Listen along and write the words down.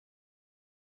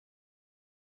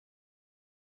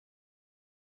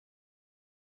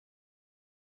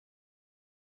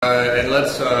And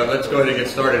let's go ahead and get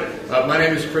started. My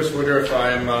name is Chris Woodruff.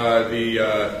 I'm the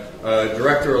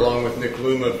director, along with Nick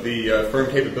Bloom, of the Firm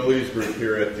Capabilities Group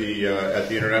here at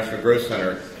the International Growth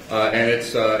Center. And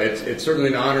it's certainly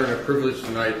an honor and a privilege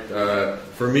tonight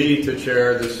for me to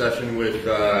chair this session with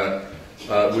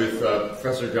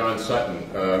Professor John Sutton,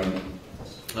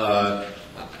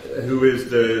 who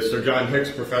is the Sir John Hicks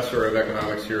Professor of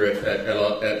Economics here at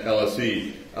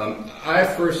LSE. I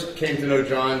first came to know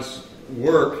John's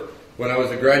work when I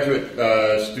was a graduate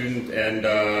student and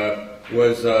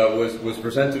was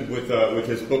presented with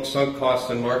his book Sunk Costs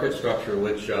and Market Structure,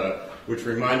 which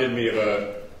reminded me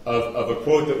of a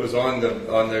quote that was on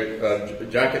the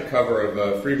jacket cover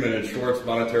of Friedman and Schwartz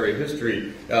Monetary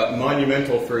History,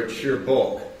 monumental for its sheer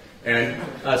bulk. And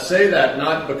I say that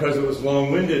not because it was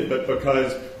long-winded, but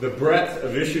because the breadth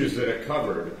of issues that it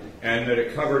covered, and that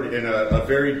it covered in a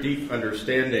very deep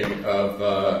understanding of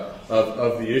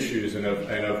the issues and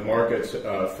of markets,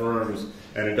 firms,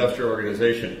 and industrial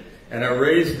organization. And I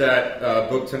raised that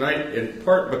book tonight in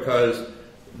part because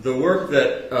the work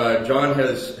that John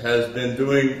has been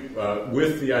doing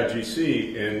with the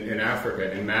IGC in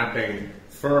Africa, in mapping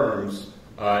firms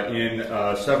in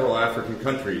several African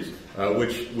countries,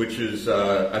 which is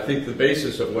I think the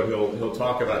basis of what he'll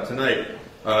talk about tonight.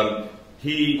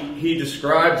 He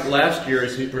described last year,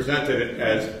 as he presented it,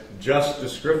 as just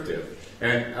descriptive.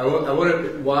 And I want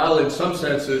to, while in some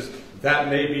senses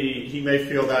that he may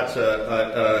feel that's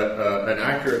an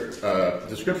accurate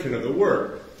description of the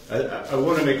work, I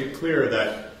want to make it clear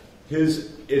that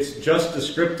it's just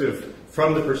descriptive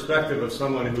from the perspective of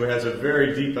someone who has a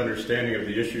very deep understanding of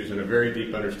the issues and a very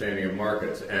deep understanding of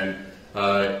markets. And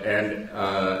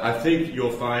I think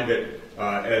you'll find it,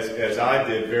 as I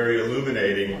did, very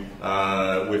illuminating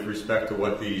with respect to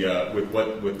what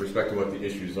the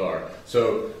issues are.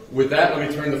 So, with that, let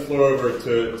me turn the floor over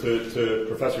to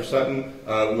Professor Sutton.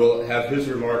 We'll have his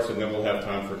remarks, and then we'll have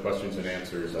time for questions and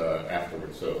answers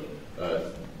afterwards. So,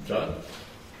 John.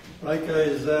 Right,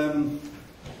 guys.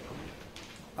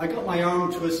 I got my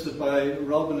arm twisted by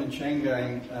Robin and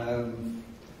Chengang,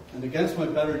 and against my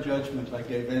better judgment, I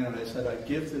gave in and I said I'd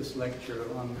give this lecture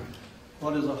on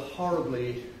what is a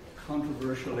horribly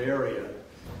controversial area.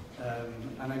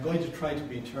 And I'm going to try to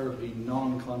be terribly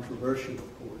non-controversial,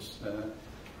 of course,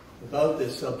 about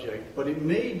this subject. But it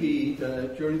may be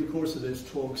that during the course of this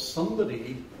talk,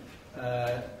 somebody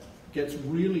gets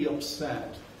really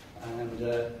upset, and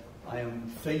I am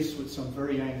faced with some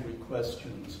very angry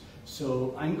questions.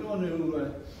 So I'm going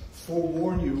to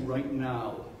forewarn you right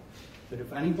now that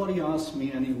if anybody asks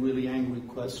me any really angry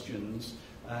questions,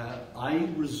 I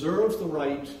reserve the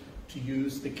right to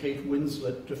use the Kate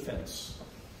Winslet defense.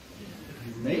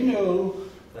 You may know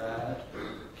that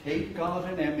Kate got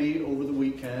an Emmy over the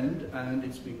weekend, and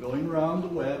it's been going around the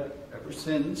web ever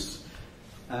since.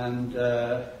 And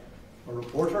a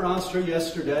reporter asked her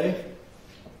yesterday,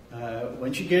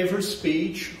 when she gave her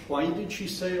speech, why did she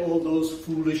say all those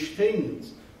foolish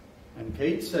things? And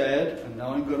Kate said, and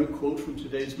now I'm going to quote from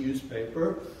today's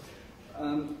newspaper,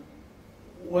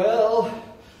 well,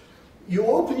 you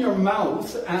open your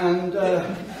mouth and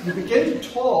you begin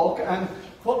to talk, and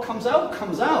what comes out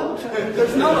comes out.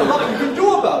 There's not a lot you can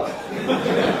do about it.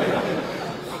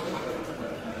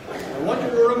 I want you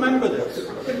to remember this.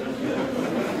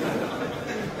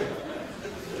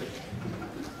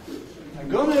 I'm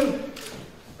going to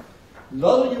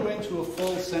lull you into a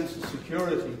false sense of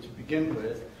security to begin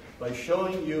with by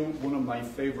showing you one of my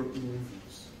favorite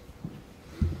movies.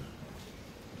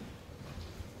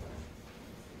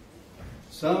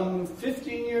 Some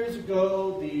 15 years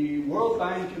ago, the World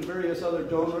Bank and various other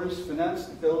donors financed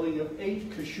the building of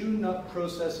 8 cashew nut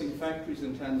processing factories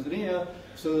in Tanzania,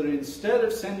 so that instead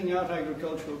of sending out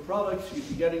agricultural products, you'd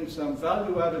be getting some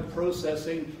value-added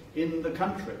processing in the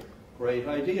country. Great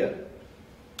idea.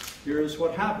 Here's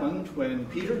what happened when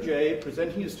Peter Jay,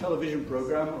 presenting his television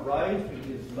program, arrived in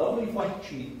his lovely white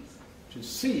Jeep to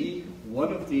see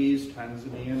one of these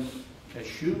Tanzanian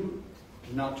cashew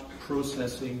nut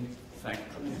processing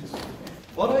factories.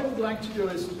 What I would like to do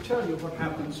is to tell you what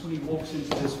happens when he walks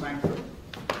into this factory.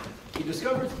 He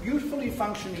discovers beautifully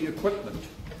functioning equipment,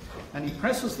 and he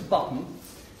presses the button,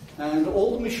 and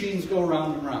all the machines go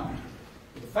round and round.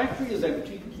 The factory is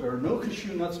empty, there are no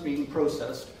cashew nuts being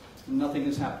processed, and nothing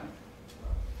is happening.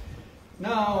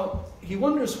 Now, he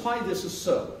wonders why this is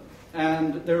so,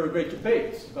 and there are great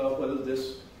debates about why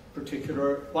this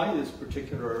particular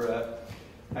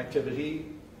activity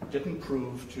didn't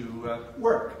prove to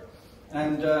work.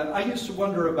 And I used to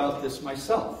wonder about this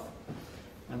myself.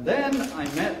 And then I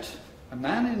met a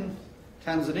man in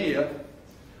Tanzania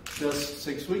just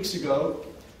 6 weeks ago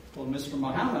called Mr.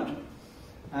 Mohammed,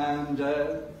 and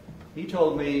he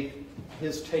told me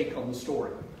his take on the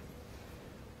story.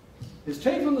 His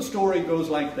take on the story goes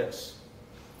like this,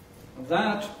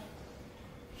 that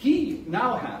he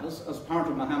now has, as part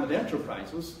of Mohammed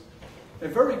Enterprises, a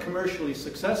very commercially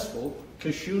successful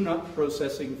cashew nut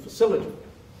processing facility.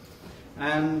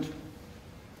 And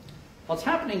what's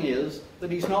happening is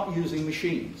that he's not using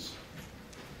machines.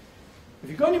 If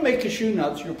you're going to make cashew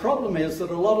nuts, your problem is that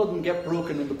a lot of them get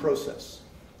broken in the process.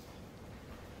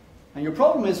 And your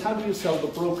problem is, how do you sell the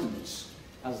brokens,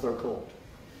 as they're called?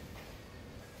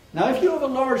 Now, if you have a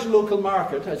large local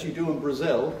market, as you do in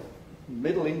Brazil,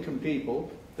 middle-income people,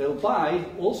 they'll buy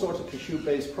all sorts of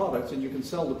cashew-based products and you can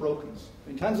sell the brokens.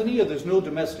 In Tanzania, there's no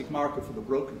domestic market for the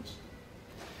brokens.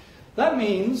 That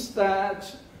means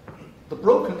that the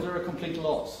brokens are a complete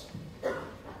loss.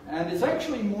 And it's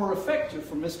actually more effective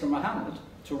for Mr. Mohammed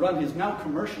to run his now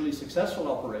commercially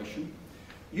successful operation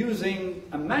using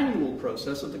a manual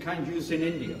process of the kind used in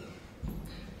India,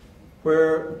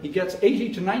 where he gets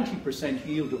 80 to 90%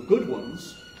 yield of good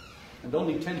ones and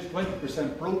only 10 to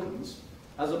 20% brokens,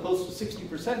 as opposed to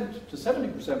 60% to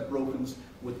 70% brokens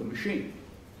with the machine.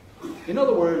 In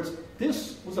other words,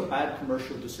 this was a bad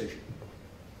commercial decision.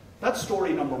 That's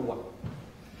story number one.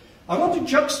 I want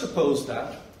to juxtapose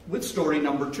that with story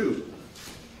number two.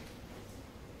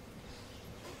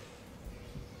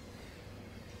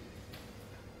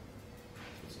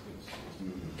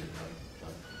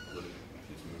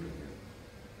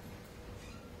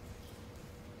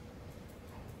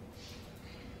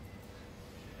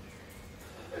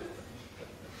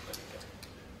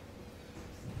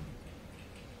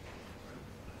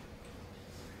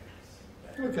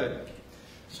 Okay,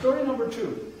 story number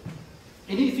two.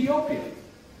 In Ethiopia,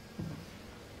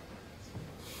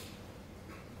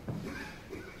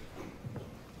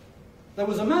 there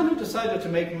was a man who decided to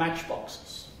make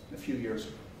matchboxes a few years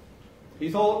ago. He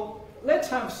thought, let's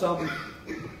have some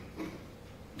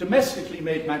domestically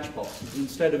made matchboxes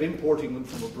instead of importing them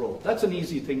from abroad. That's an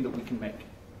easy thing that we can make.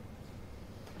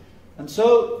 And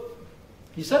so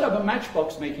he set up a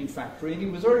matchbox making factory, and he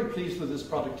was very pleased with his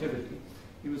productivity.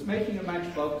 He was making a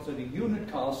matchbox at a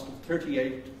unit cost of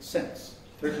 38 cents,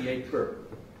 38 per.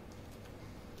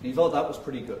 And he thought that was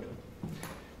pretty good.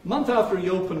 A month after he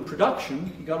opened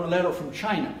production, he got a letter from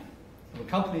China, a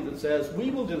company that says, we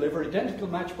will deliver identical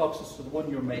matchboxes to the one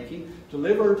you're making,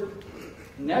 delivered,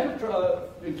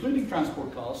 including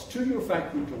transport costs, to your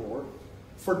factory door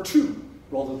for 2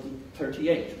 rather than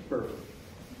 38 per.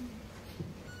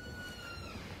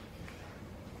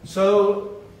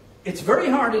 So it's very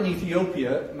hard in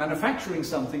Ethiopia manufacturing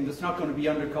something that's not going to be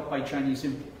undercut by Chinese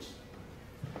imports.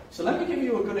 So let me give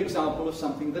you a good example of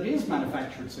something that is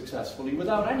manufactured successfully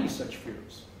without any such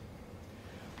fears.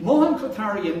 Mohan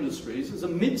Kotari Industries is a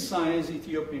mid-sized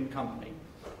Ethiopian company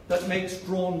that makes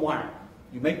drawn wire.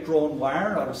 You make drawn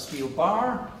wire out of steel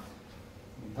bar.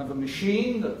 You have a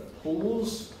machine that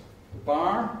pulls the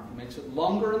bar, makes it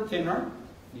longer and thinner.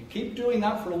 You keep doing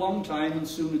that for a long time and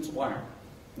soon it's wire.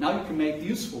 Now you can make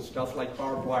useful stuff like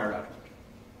barbed wire out of it.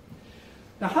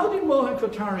 Now, how did Mohan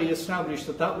Kotari establish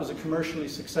that that was a commercially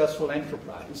successful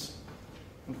enterprise?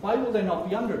 And why will they not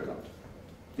be undercut?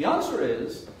 The answer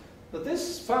is that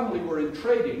this family were in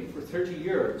trading for 30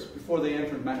 years before they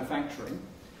entered manufacturing,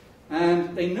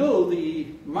 and they know the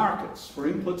markets for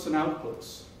inputs and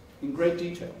outputs in great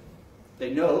detail.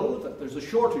 They know that there's a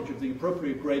shortage of the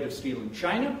appropriate grade of steel in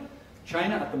China.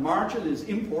 China, at the margin, is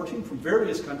importing from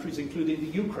various countries, including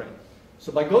the Ukraine.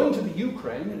 So by going to the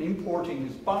Ukraine and importing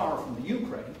his bar from the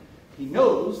Ukraine, he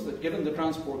knows that given the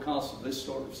transport costs of this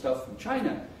sort of stuff from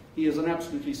China, he has an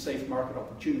absolutely safe market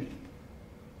opportunity.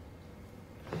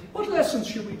 What lessons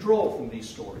should we draw from these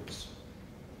stories?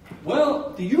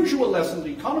 Well, the usual lesson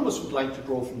the economists would like to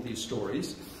draw from these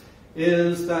stories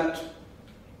is that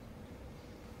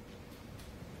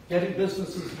getting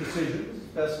businesses decisions is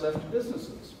best left to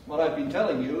businesses. What I've been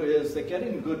telling you is that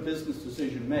getting a good business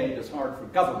decision made is hard for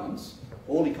governments.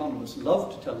 All economists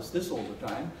love to tell us this all the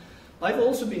time. I've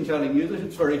also been telling you that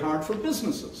it's very hard for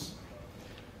businesses.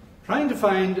 Trying to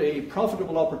find a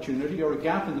profitable opportunity or a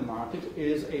gap in the market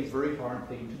is a very hard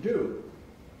thing to do.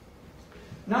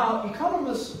 Now,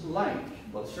 economists like,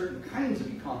 well, certain kinds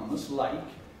of economists like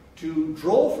to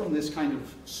draw from this kind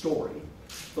of story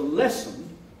the lesson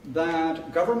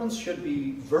that governments should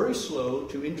be very slow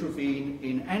to intervene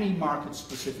in any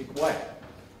market-specific way.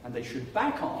 And they should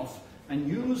back off and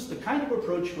use the kind of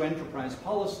approach to enterprise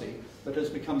policy that has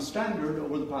become standard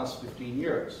over the past 15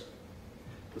 years.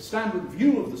 The standard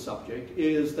view of the subject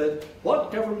is that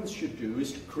what governments should do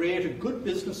is to create a good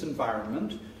business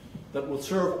environment that will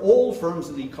serve all firms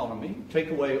in the economy,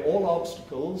 take away all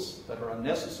obstacles that are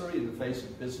unnecessary in the face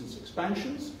of business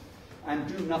expansions, and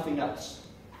do nothing else.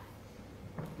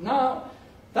 Now,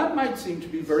 that might seem to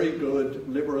be very good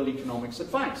liberal economics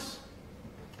advice,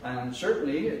 and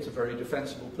certainly it's a very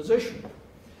defensible position.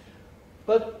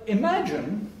 But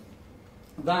imagine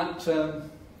that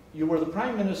you were the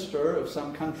Prime Minister of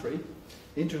some country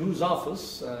into whose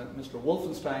office Mr.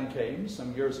 Wolfenstein came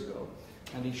some years ago,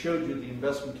 and he showed you the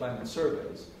investment climate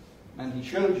surveys, and he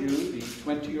showed you the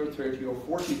 20 or 30 or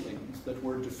 40 things that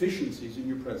were deficiencies in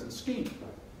your present scheme.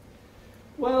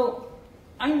 Well,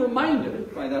 I'm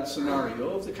reminded by that scenario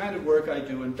of the kind of work I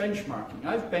do in benchmarking.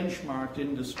 I've benchmarked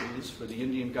industries for the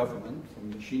Indian government, from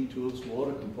machine tools to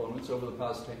auto components, over the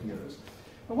past 10 years.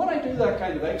 And when I do that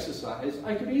kind of exercise,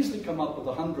 I could easily come up with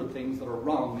 100 things that are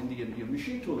wrong in the Indian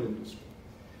machine tool industry.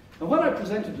 And when I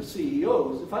presented to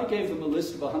CEOs, if I gave them a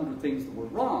list of 100 things that were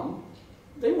wrong,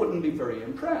 they wouldn't be very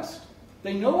impressed.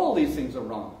 They know all these things are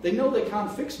wrong. They know they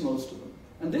can't fix most of them.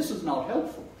 And this is not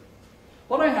helpful.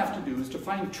 What I have to do is to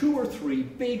find 2 or 3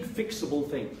 big fixable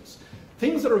things.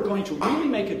 Things that are going to really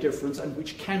make a difference and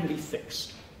which can be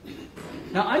fixed.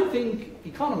 Now, I think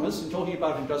economists, in talking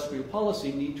about industrial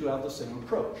policy, need to have the same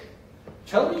approach.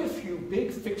 Tell me a few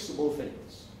big fixable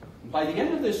things. And by the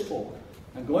end of this talk,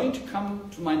 I'm going to come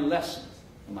to my lesson.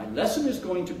 And my lesson is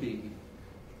going to be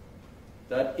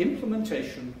that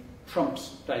implementation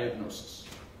trumps diagnosis.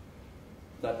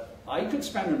 That I could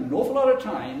spend an awful lot of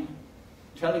time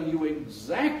telling you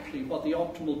exactly what the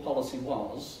optimal policy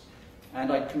was,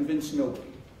 and I'd convince nobody.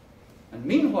 And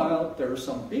meanwhile, there are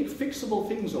some big fixable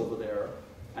things over there,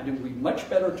 and it would be much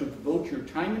better to devote your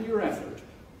time and your effort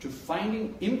to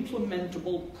finding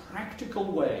implementable, practical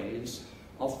ways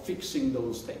of fixing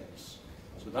those things.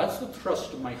 So that's the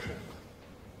thrust of my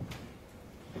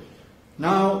talk.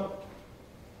 Now,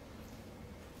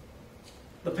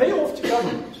 the payoff to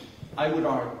government, I would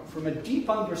argue, from a deep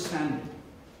understanding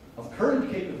of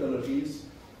current capabilities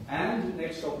and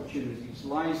next opportunities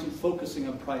lies in focusing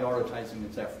and prioritizing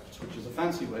its efforts, which is a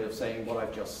fancy way of saying what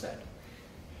I've just said.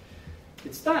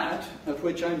 It's that at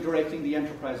which I'm directing the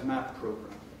Enterprise Map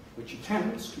program, which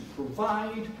attempts to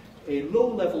provide a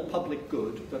low-level public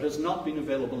good that has not been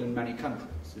available in many countries.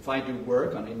 If I do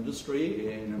work on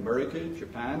industry in America,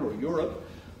 Japan, or Europe,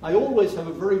 I always have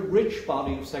a very rich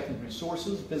body of secondary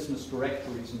sources, business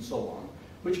directories, and so on,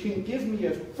 which can give me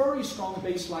a very strong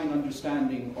baseline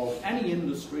understanding of any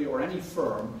industry or any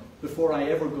firm before I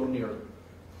ever go near them.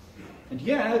 And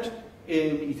yet,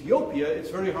 in Ethiopia, it's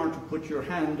very hard to put your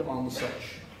hand on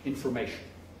such information.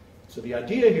 So the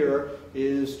idea here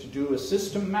is to do a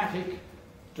systematic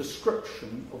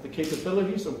description of the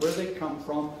capabilities of where they come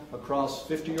from across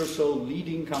 50 or so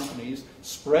leading companies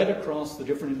spread across the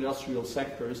different industrial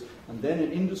sectors, and then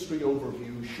an industry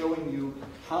overview showing you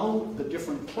how the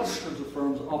different clusters of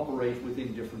firms operate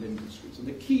within different industries. And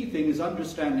the key thing is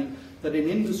understanding that an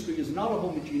industry is not a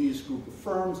homogeneous group of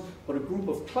firms, but a group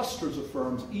of clusters of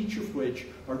firms, each of which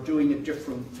are doing a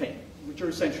different thing, which are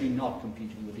essentially not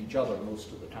competing with each other most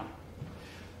of the time.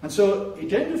 And so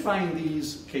identifying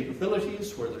these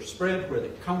capabilities, where they're spread, where they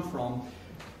come from,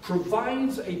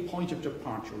 provides a point of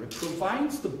departure. It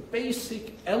provides the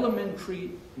basic elementary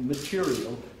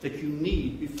material that you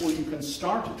need before you can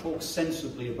start to talk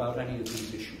sensibly about any of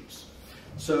these issues.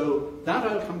 So that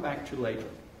I'll come back to later.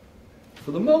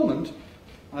 For the moment,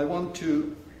 I want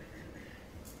to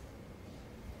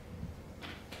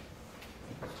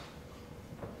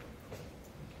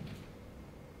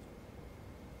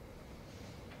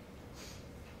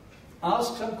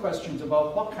ask some questions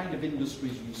about what kind of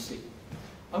industries you see.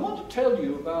 I want to tell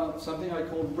you about something I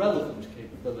call relevant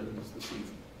capabilities this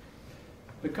evening.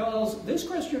 Because this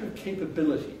question of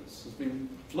capabilities has been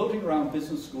floating around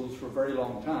business schools for a very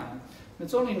long time. And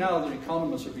it's only now that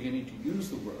economists are beginning to use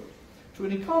the word. To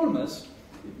an economist,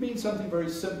 it means something very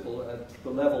simple at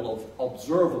the level of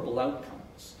observable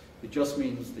outcomes. It just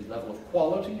means the level of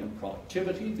quality and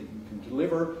productivity that you can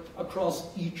deliver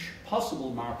across each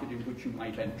possible market in which you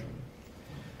might enter.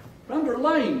 But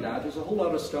underlying that is a whole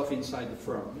lot of stuff inside the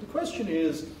firm. The question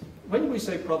is, when we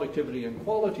say productivity and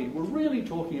quality, we're really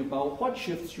talking about what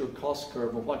shifts your cost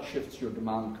curve or what shifts your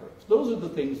demand curves. Those are the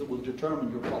things that will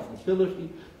determine your profitability,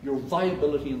 your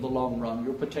viability in the long run,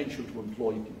 your potential to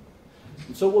employ people.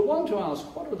 And so we'll want to ask,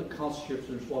 what are the cost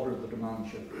shifters, what are the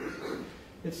demand shifters?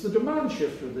 It's the demand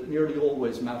shifter that nearly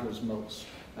always matters most.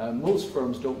 Most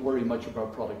firms don't worry much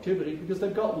about productivity because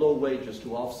they've got low wages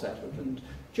to offset it. And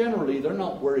generally, they're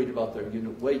not worried about their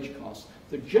unit wage costs.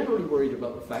 They're generally worried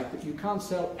about the fact that you can't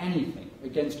sell anything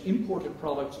against imported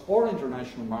products or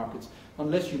international markets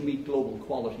unless you meet global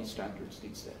quality standards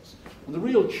these days. And the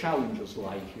real challenges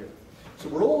lie here. So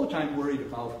we're all the time worried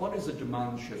about what is a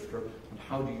demand shifter and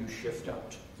how do you shift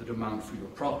out the demand for your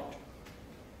product.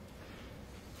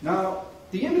 Now,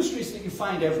 the industries that you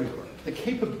find everywhere, the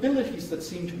capabilities that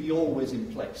seem to be always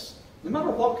in place, no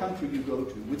matter what country you go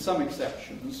to, with some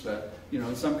exceptions,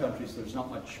 in some countries there's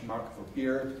not much market for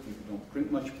beer, people don't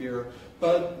drink much beer,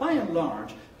 but by and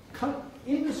large,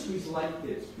 industries like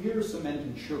this, beer, cement,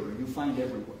 and sugar, you find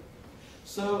everywhere.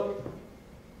 So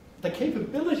the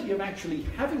capability of actually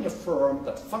having a firm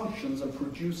that functions and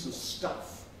produces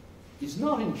stuff is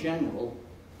not in general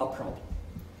a problem.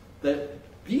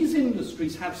 These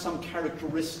industries have some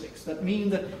characteristics that mean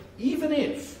that even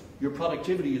if your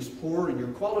productivity is poor and your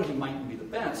quality mightn't be the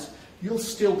best, you'll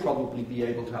still probably be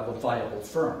able to have a viable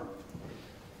firm.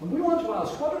 And we want to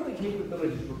ask, what are the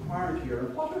capabilities required here,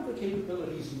 and what are the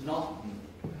capabilities not needed?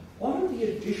 What are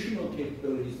the additional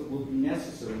capabilities that will be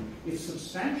necessary if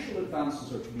substantial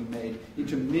advances are to be made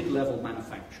into mid-level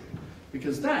manufacturing?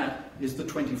 Because that is the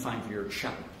 25-year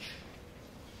challenge.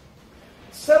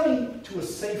 Selling to a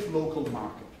safe local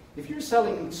market. If you're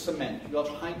selling cement, you've got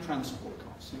high transport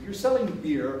costs. If you're selling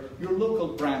beer, your local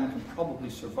brand can probably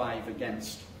survive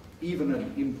against even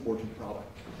an imported product.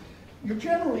 You're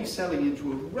generally selling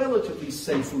into a relatively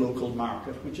safe local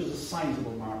market, which is a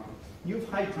sizable market. You have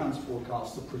high transport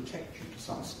costs that protect you to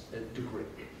some degree.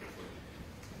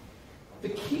 The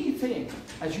key thing,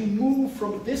 as you move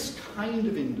from this kind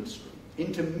of industry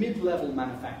into mid-level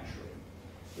manufacturing,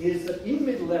 is that in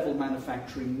mid-level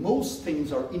manufacturing, most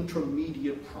things are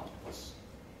intermediate products.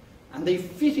 And they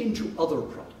fit into other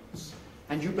products.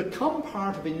 And you become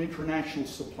part of an international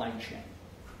supply chain.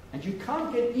 And you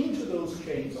can't get into those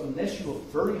chains unless you have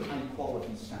very high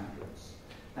quality standards.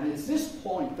 And it's this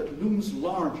point that looms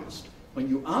largest when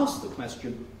you ask the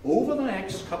question, over the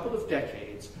next couple of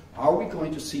decades, are we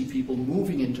going to see people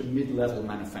moving into mid-level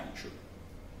manufacturing?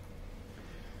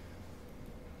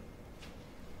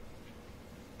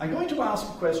 I'm going to ask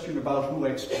a question about who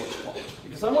exports what,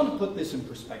 because I want to put this in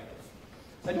perspective.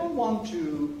 I don't want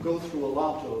to go through a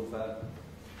lot of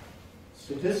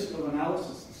statistical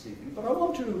analysis this evening, but I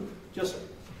want to just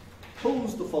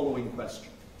pose the following question.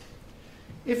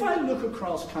 If I look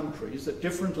across countries at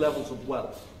different levels of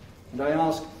wealth, and I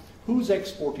ask, who's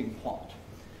exporting what?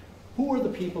 Who are the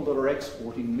people that are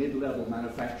exporting mid-level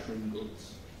manufacturing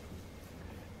goods?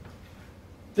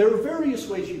 There are various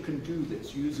ways you can do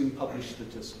this using published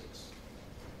statistics.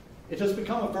 It has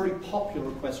become a very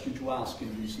popular question to ask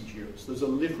in recent years. There's a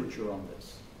literature on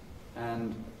this.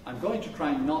 And I'm going to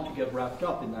try not to get wrapped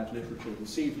up in that literature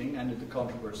this evening and in the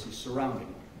controversies surrounding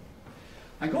it.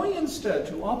 I'm going instead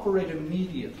to operate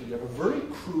immediately at a very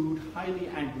crude, highly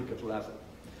aggregate level,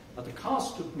 at the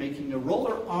cost of making a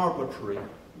rather arbitrary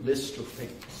list of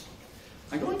things.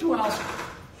 I'm going to ask,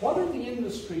 what are the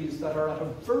industries that are at a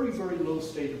very, very low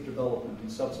state of development in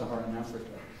Sub-Saharan Africa?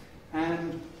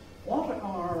 And what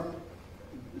are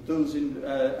those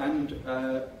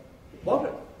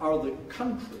what are the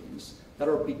countries that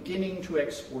are beginning to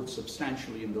export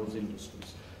substantially in those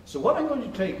industries? So what I'm going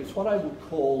to take is what I would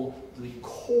call the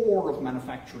core of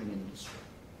manufacturing industry.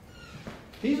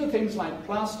 These are things like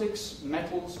plastics,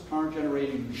 metals,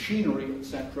 power-generating machinery,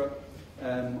 etc.,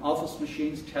 office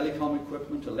machines, telecom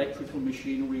equipment, electrical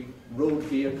machinery, road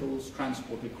vehicles,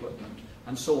 transport equipment,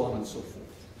 and so on and so forth.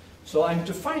 So I'm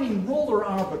defining rather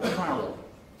arbitrarily,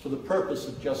 for the purpose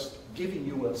of just giving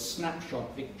you a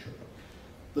snapshot picture,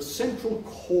 the central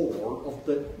core of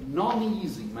the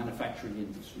non-easy manufacturing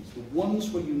industries, the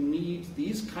ones where you need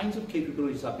these kinds of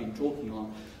capabilities I've been talking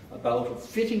about of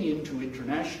fitting into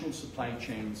international supply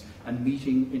chains and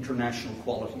meeting international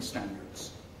quality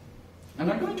standards.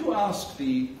 And I'm going to ask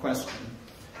the question,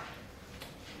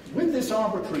 with this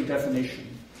arbitrary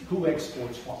definition, who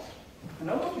exports what? And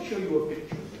I want to show you a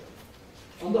picture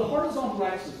here. On the horizontal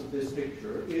axis of this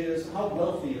picture is how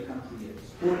wealthy a country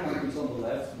is. Poor countries on the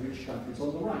left, rich countries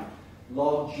on the right.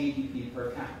 Log GDP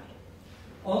per capita.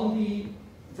 On the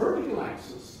vertical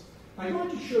axis, I'm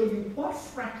going to show you what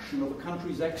fraction of a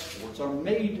country's exports are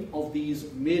made of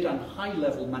these mid and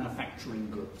high-level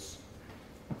manufacturing goods.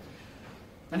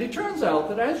 And it turns out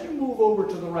that as you move over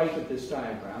to the right of this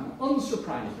diagram,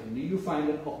 unsurprisingly, you find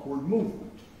an upward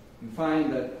movement. You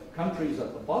find that countries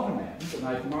at the bottom end, and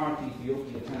I've marked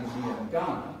Ethiopia, Tanzania, and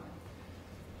Ghana,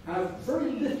 have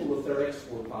very little of their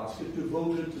export basket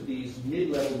devoted to these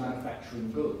mid-level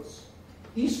manufacturing goods.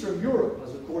 Eastern Europe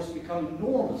has, of course, become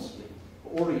enormously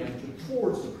oriented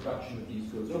towards the production of these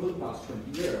goods over the past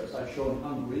 20 years. I've shown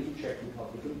Hungary, the Czech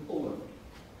Republic, and Poland.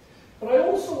 But I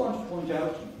also want to point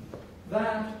out to you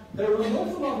that there are an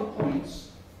awful lot of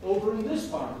points over in this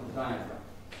part of the diagram.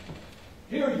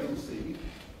 Here you'll see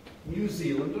New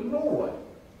Zealand and Norway.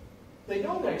 They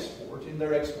don't export in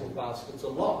their export baskets a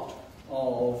lot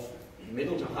of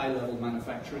middle to high level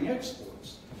manufacturing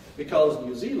exports, because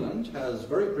New Zealand has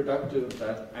very productive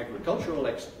agricultural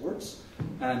exports,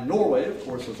 and Norway, of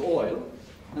course, has oil.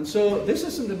 And so this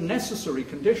isn't a necessary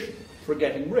condition for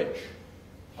getting rich.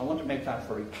 I want to make that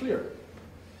very clear.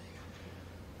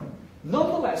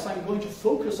 Nonetheless, I'm going to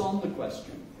focus on the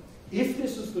question, if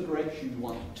this is the direction you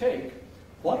want to take,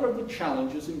 what are the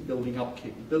challenges in building up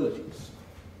capabilities?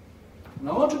 And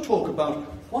I want to talk about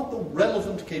what the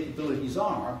relevant capabilities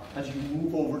are as you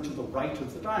move over to the right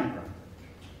of the diagram.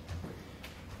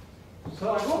 So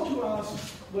I want to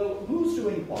ask, well, who's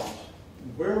doing what?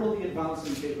 Where will the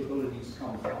advancing capabilities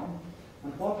come from?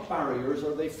 And what barriers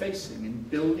are they facing in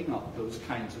building up those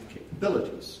kinds of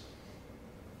capabilities?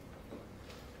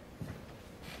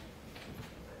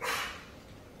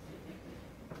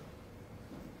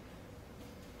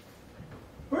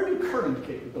 Where do current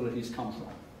capabilities come from?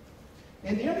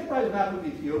 In the enterprise map of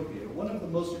Ethiopia, one of the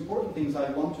most important things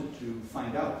I wanted to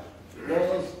find out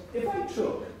was if I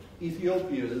took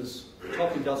Ethiopia's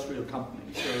top industrial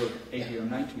companies, there are 80 or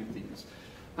 90 of these,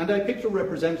 and I picked a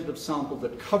representative sample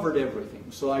that covered everything,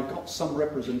 so I've got some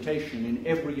representation in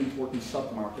every important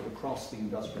sub-market across the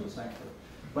industrial sector.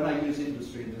 When I use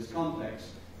industry in this context,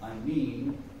 I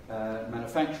mean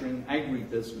manufacturing,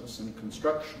 agribusiness, and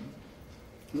construction.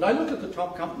 And I look at the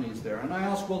top companies there, and I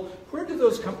ask, well, where do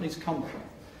those companies come from?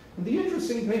 And the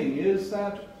interesting thing is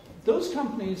that those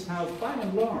companies have, by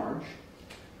and large,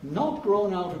 not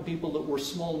grown out of people that were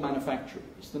small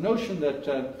manufacturers. The notion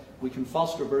that we can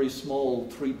foster very small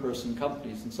three-person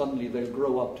companies and suddenly they'll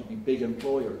grow up to be big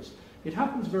employers, it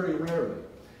happens very rarely.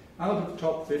 Out of the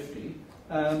top 50,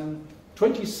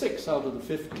 26 out of the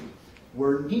 50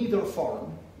 were neither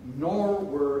foreign nor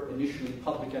were initially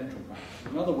public enterprises.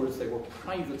 In other words, they were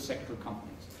private sector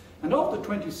companies. And of the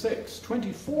 26,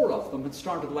 24 of them had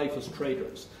started life as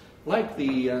traders. Like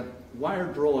the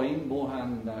wire drawing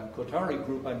Mohan Kotari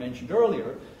group I mentioned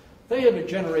earlier, they had a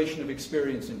generation of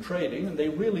experience in trading and they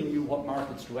really knew what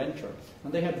markets to enter.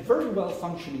 And they had very well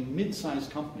functioning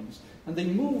mid-sized companies. And they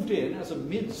moved in as a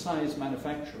mid-sized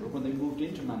manufacturer when they moved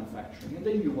into manufacturing, and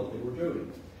they knew what they were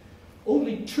doing.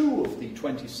 Only 2 of the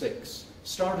 26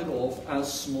 started off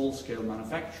as small-scale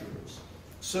manufacturers.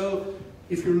 So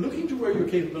if you're looking to where your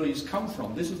capabilities come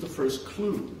from, this is the first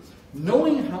clue.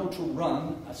 Knowing how to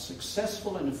run a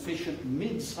successful and efficient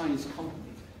mid-sized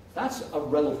company, that's a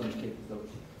relevant capability.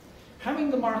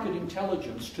 Having the market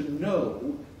intelligence to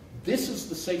know this is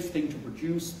the safe thing to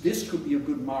produce, this could be a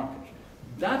good market,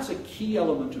 that's a key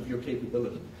element of your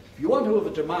capability. If you want to have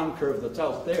a demand curve that's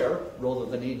out there rather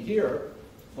than in here,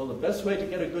 well, the best way to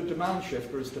get a good demand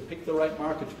shifter is to pick the right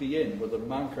market to be in, where the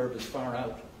demand curve is far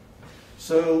out.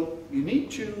 So you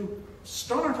need to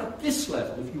start at this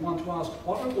level if you want to ask,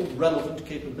 what are the relevant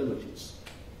capabilities?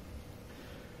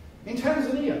 In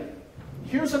Tanzania,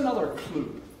 here's another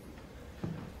clue.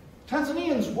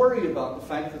 Tanzanians worry about the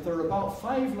fact that there are about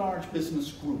 5 large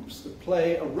business groups that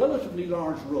play a relatively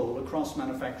large role across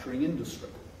manufacturing industry.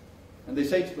 And they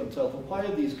say to themselves, well, why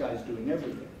are these guys doing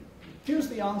everything? Here's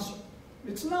the answer.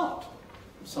 It's not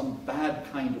some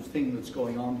bad kind of thing that's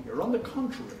going on here. On the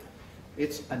contrary,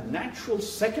 it's a natural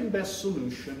second-best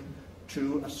solution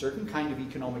to a certain kind of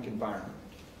economic environment.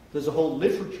 There's a whole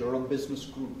literature on business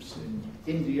groups in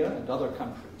India and other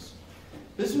countries.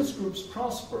 Business groups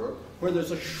prosper where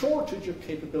there's a shortage of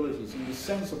capabilities in the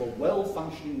sense of a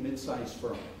well-functioning mid-sized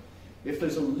firm. If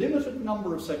there's a limited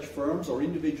number of such firms or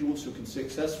individuals who can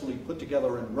successfully put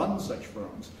together and run such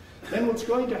firms, then what's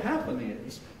going to happen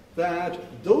is that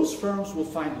those firms will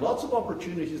find lots of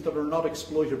opportunities that are not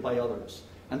exploited by others,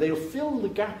 and they'll fill the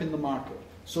gap in the market.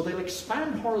 So they'll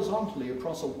expand horizontally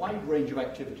across a wide range of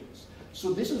activities.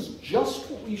 So this is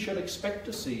just what we should expect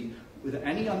to see with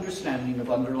any understanding of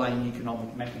underlying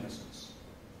economic mechanisms.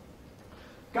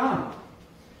 Ghana.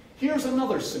 Here's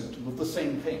another symptom of the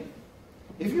same thing.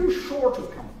 If you're short of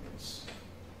companies,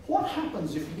 what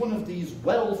happens if one of these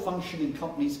well-functioning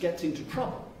companies gets into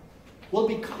trouble? Well,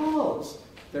 because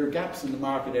there are gaps in the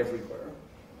market everywhere,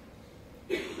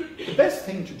 the best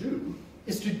thing to do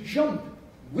is to jump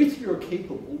with your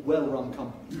capable, well-run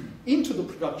company into the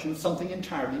production of something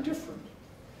entirely different.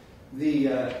 The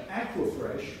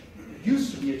Aquafresh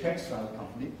used to be a textile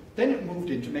company, then it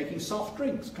moved into making soft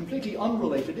drinks, completely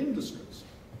unrelated industries.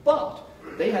 But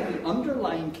they had the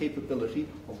underlying capability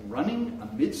of running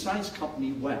a mid-sized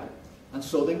company well, and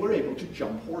so they were able to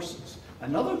jump horses.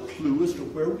 Another clue as to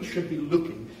where we should be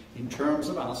looking in terms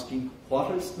of asking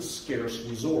what is the scarce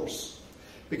resource.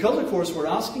 Because, of course, we're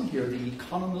asking here the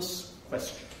economist's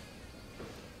question.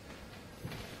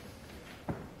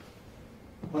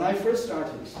 When I first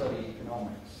started to study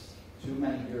economics, too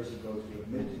many years ago to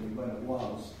admit to me when it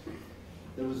was,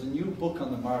 there was a new book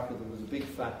on the market that was a big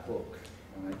fat book.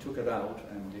 And I took it out,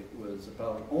 and it was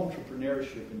about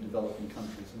entrepreneurship in developing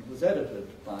countries. And it was edited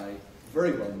by a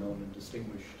very well-known and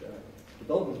distinguished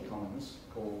development economist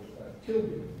called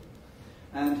Kilby.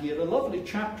 And he had a lovely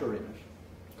chapter in it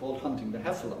called Hunting the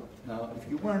Heffalump. Now, if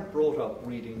you weren't brought up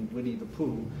reading Winnie the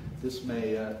Pooh, this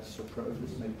may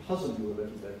puzzle you a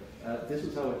little bit. This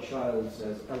is how a child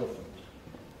says elephant.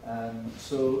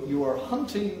 So you are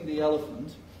hunting the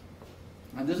elephant,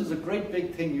 and this is a great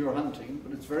big thing you're hunting,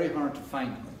 but it's very hard to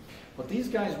find them. What these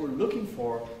guys were looking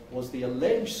for was the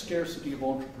alleged scarcity of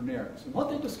entrepreneurs. And what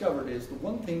they discovered is the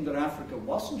one thing that Africa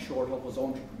wasn't short of was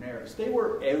entrepreneurs. They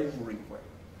were everywhere.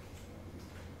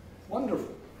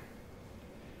 Wonderful.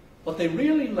 What they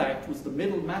really lacked was the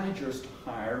middle managers to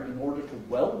hire in order to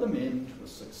weld them into a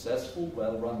successful,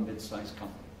 well-run, mid-sized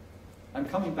company. I'm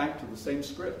coming back to the same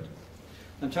script.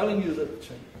 I'm telling you that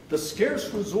the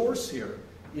scarce resource here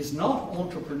is not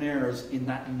entrepreneurs in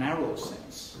that narrow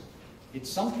sense. It's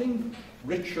something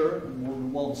richer and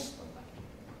more nuanced than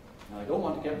that. Now, I don't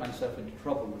want to get myself into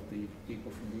trouble with the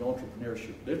people from the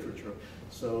entrepreneurship literature,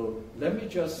 so let me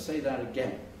just say that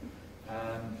again.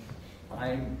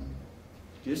 I'm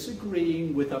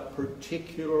disagreeing with a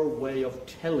particular way of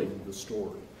telling the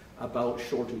story about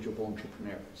shortage of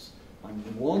entrepreneurs. I'm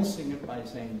nuancing it by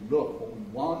saying, look, what we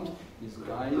want is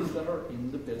guys that are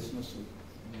in the business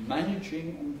of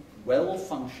managing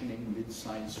well-functioning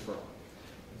mid-sized firms.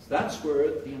 That's where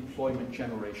the employment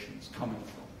generation is coming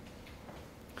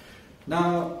from.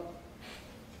 Now,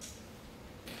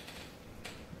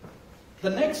 the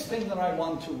next thing that I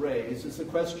want to raise is the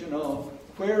question of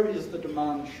where is the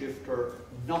demand shifter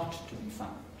not to be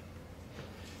found?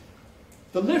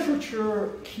 The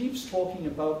literature keeps talking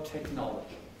about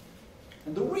technology.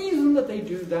 And the reason that they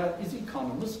do that is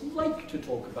economists like to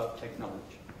talk about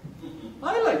technology.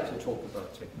 I like to talk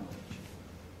about technology.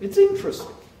 It's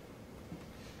interesting.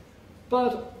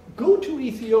 But go to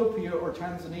Ethiopia or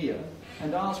Tanzania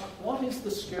and ask, what is the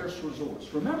scarce resource?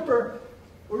 Remember,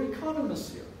 we're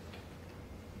economists here.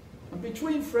 And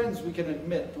between friends, we can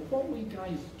admit that what we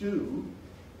guys do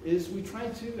is we try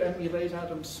to emulate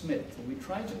Adam Smith, and we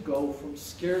try to go from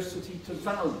scarcity to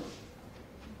value.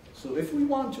 So if we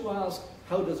want to ask,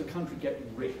 how does a country get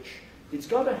rich? It's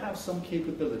got to have some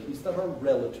capabilities that are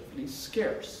relatively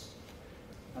scarce.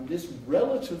 And this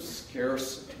relative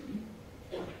scarcity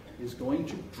is going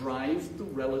to drive the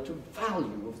relative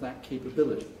value of that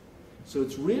capability. So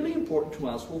it's really important to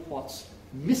ask, well, what's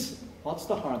missing? What's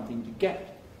the hard thing to get?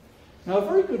 Now, a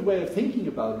very good way of thinking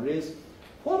about it is,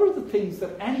 what are the things that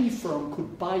any firm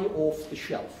could buy off the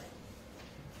shelf?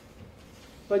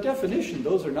 By definition,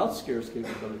 those are not scarce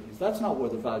capabilities. That's not where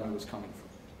the value is coming from.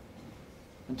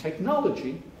 And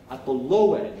technology, at the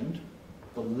low end,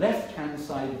 the left-hand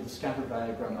side of the scatter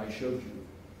diagram I showed you,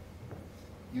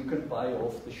 you can buy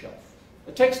off the shelf.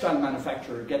 A textile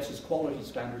manufacturer gets his quality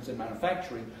standards in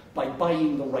manufacturing by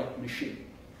buying the right machine.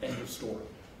 End of story.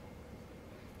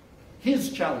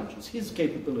 His challenges, his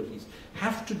capabilities,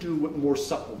 have to do with more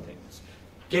subtle things.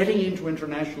 Getting into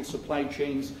international supply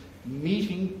chains,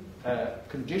 meeting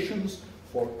conditions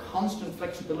for constant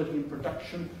flexibility in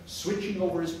production, switching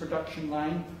over his production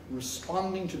line,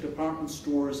 responding to department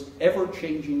stores'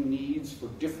 ever-changing needs for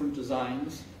different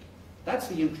designs. That's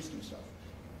the interesting stuff.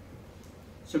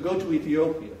 So go to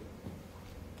Ethiopia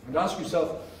and ask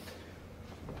yourself,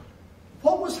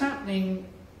 what was happening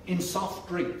in soft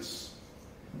drinks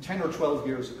 10 or 12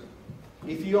 years ago?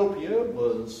 Ethiopia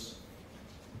was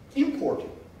importing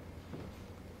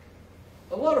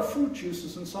a lot of fruit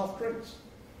juices and soft drinks.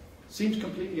 Seems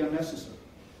completely unnecessary.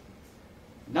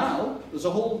 Now, there's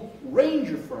a whole range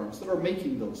of firms that are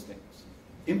making those things.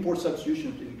 Import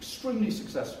substitution has been extremely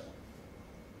successful.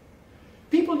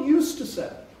 People used to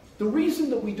say, the reason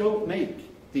that we don't make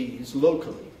these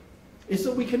locally is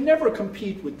that we can never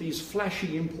compete with these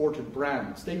flashy imported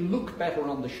brands. They look better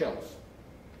on the shelf.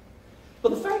 But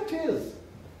the fact is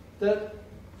that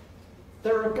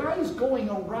there are guys going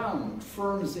around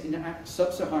firms in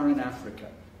Sub-Saharan Africa,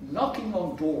 knocking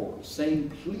on doors,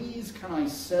 saying, please can I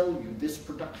sell you this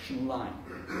production line?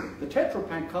 The Tetra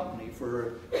Pak company,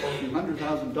 for a few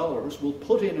 $100,000, will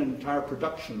put in an entire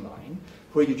production line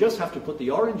where you just have to put the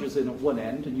oranges in at one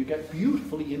end and you get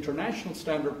beautifully international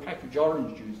standard package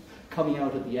orange juice coming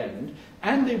out at the end,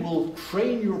 and they will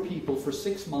train your people for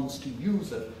 6 months to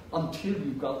use it until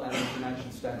you've got that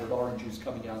international standard orange juice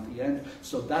coming out at the end.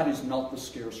 So that is not the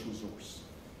scarce resource.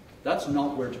 That's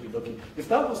not where to be looking. If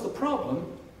that was the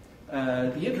problem,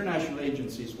 the international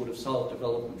agencies would have solved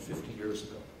development 50 years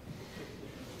ago.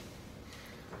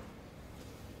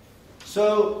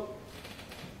 So,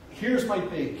 here's my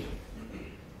big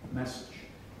message.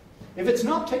 If it's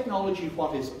not technology,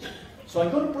 what is it? So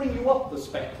I'm going to bring you up the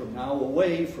spectrum now,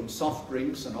 away from soft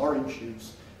drinks and orange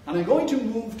juice, and I'm going to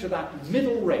move to that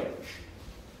middle range,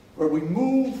 where we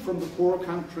move from the poor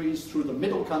countries through the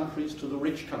middle countries to the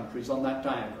rich countries on that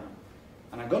diagram.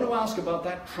 And I'm going to ask about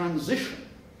that transition,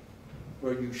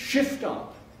 where you shift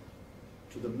up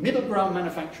to the middle ground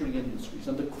manufacturing industries,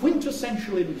 and the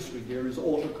quintessential industry here is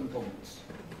auto components.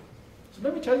 So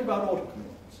let me tell you about auto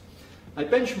components. I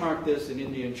benchmarked this in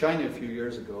India and China a few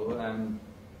years ago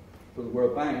for the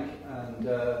World Bank and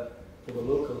for the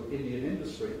local Indian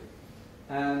industry,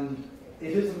 and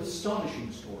it is an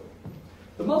astonishing story.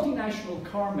 The multinational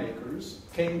car makers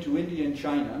came to India and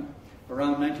China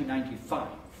around 1995.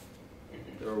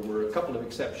 There were a couple of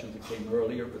exceptions that came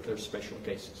earlier, but they're special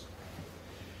cases.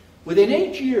 Within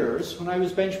 8 years, when I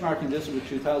was benchmarking this, it was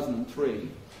 2003,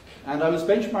 and I was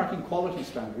benchmarking quality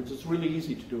standards. It's really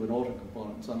easy to do in auto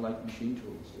components, unlike machine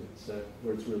tools,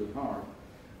 where it's really hard.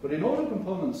 But in auto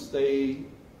components, they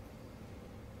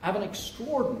have an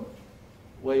extraordinary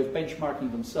way of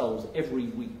benchmarking themselves every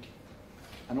week.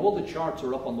 And all the charts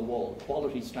are up on the wall,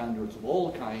 quality standards of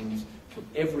all kinds for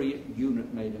every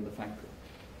unit made in the factory.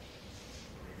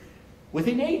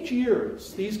 Within 8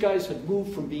 years, these guys had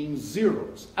moved from being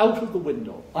zeros, out of the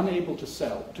window, unable to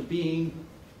sell, to being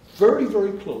very,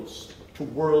 very close to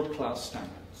world-class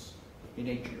standards in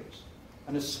 8 years.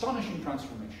 An astonishing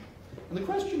transformation. And the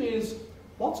question is,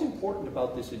 what's important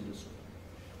about this industry?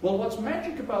 Well, what's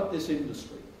magic about this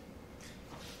industry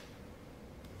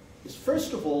is,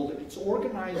 first of all, that it's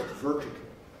organized vertically.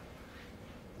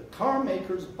 The car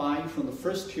makers buy from the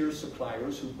first-tier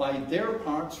suppliers who buy their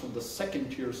parts from the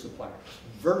second-tier suppliers.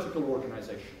 Vertical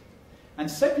organization. And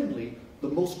secondly, the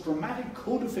most dramatic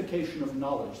codification of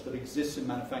knowledge that exists in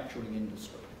manufacturing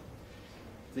industry.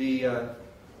 The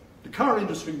car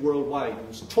industry worldwide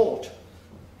was taught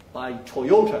by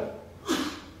Toyota,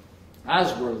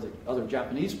 as were the other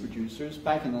Japanese producers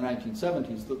back in the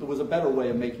 1970s, that there was a better way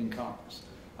of making cars.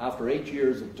 After 8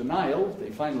 years of denial, they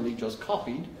finally just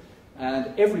copied,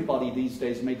 and everybody these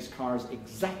days makes cars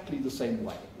exactly the same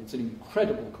way. It's an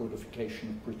incredible codification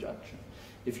of production.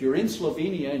 If you're in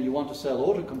Slovenia and you want to sell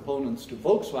auto components to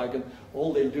Volkswagen,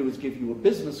 all they'll do is give you a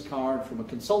business card from a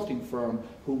consulting firm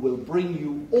who will bring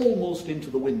you almost into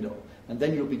the window, and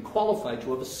then you'll be qualified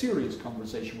to have a serious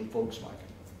conversation with Volkswagen.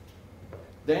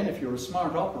 Then, if you're a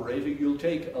smart operator, you'll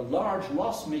take a large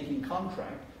loss-making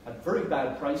contract at very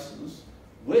bad prices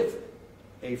with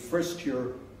a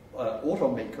first-tier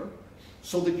automaker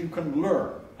so that you can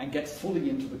learn and get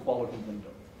fully into the quality window.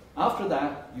 After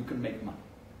that, you can make money.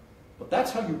 But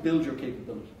that's how you build your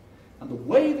capability. And the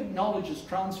way that knowledge is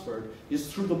transferred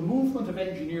is through the movement of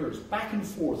engineers back and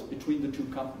forth between the two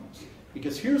companies.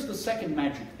 Because here's the second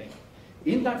magic thing.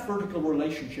 In that vertical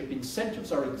relationship,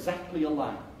 incentives are exactly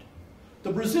aligned.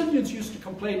 The Brazilians used to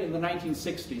complain in the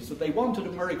 1960s that they wanted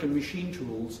American machine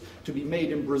tools to be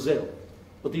made in Brazil.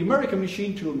 But the American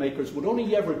machine tool makers would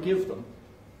only ever give them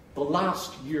the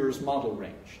last year's model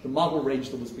range, the model range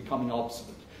that was becoming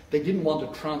obsolete. They didn't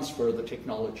want to transfer the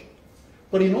technology.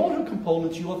 But in auto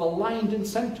components, you have aligned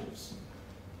incentives.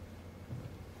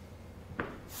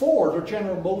 Ford or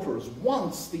General Motors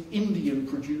wants the Indian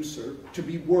producer to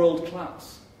be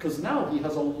world-class, because now he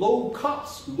has a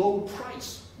low-cost,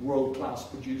 low-price world-class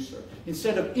producer,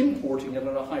 instead of importing it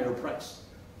at a higher price.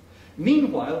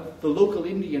 Meanwhile, the local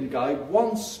Indian guy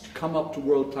wants to come up to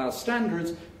world-class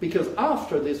standards, because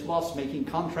after this loss-making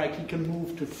contract, he can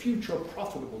move to future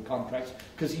profitable contracts,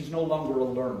 because he's no longer a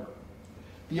learner.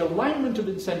 The alignment of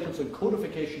incentives and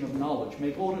codification of knowledge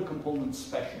make auto components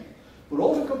special. But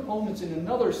auto components, in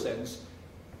another sense,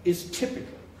 is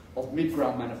typical of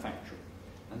mid-ground manufacturing.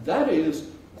 And that is,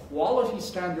 quality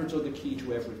standards are the key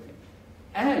to everything.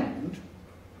 And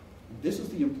this is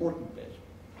the important bit,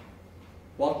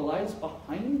 what lies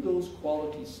behind those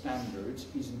quality standards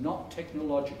is not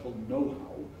technological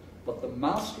know-how, but the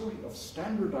mastery of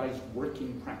standardized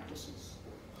working practices.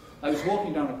 I was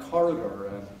walking down a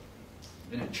corridor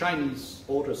in a Chinese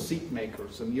auto seat maker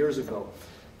some years ago,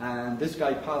 and this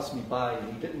guy passed me by,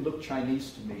 and he didn't look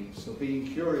Chinese to me, so being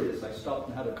curious, I stopped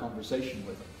and had a conversation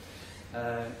with him.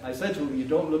 I said to him, "You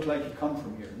don't look like you come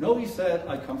from here." "No," he said,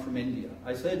 "I come from India."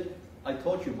 I said, "I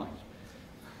thought you might."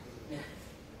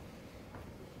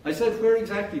 I said, "Where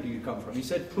exactly do you come from?" He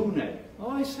said, "Pune." "Oh,"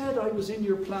 I said, "I was in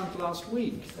your plant last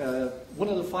week, one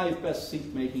of the 5 best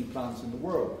seat-making plants in the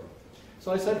world."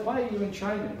 So I said, why are you in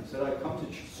China? He said, I've come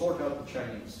to sort out the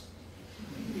Chinese.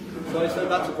 So I said,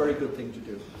 that's a very good thing to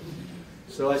do.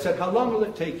 So I said, how long will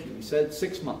it take you? He said,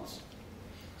 6 months.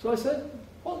 So I said,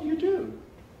 what do you do?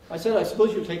 I said, I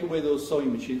suppose you take away those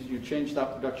sewing machines, you change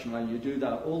that production line, you do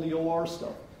that, all the OR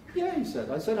stuff. Yeah, he said.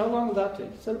 I said, how long will that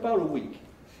take? He said, about a week.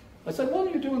 I said, what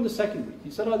do you do in the second week? He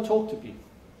said, I'll talk to people.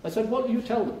 I said, what do you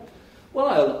tell them? Well,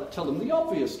 I'll tell them the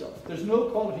obvious stuff. There's no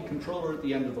quality controller at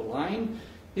the end of the line.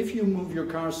 If you move your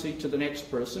car seat to the next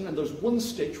person and there's one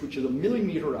stitch which is 1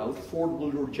 millimeter out, Ford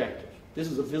will reject it. This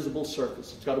is a visible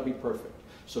surface. It's got to be perfect.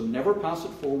 So never pass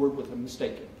it forward with a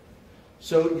mistake in it.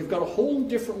 So you've got a whole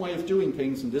different way of doing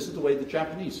things, and this is the way the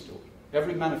Japanese do it.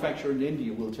 Every manufacturer in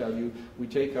India will tell you, we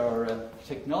take our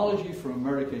technology from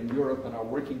America and Europe and our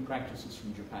working practices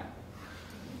from Japan.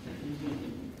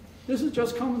 This is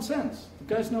just common sense.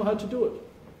 The guys know how to do it.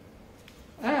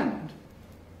 And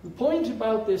the point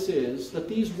about this is that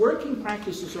these working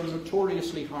practices are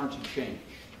notoriously hard to change.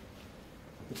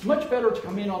 It's much better to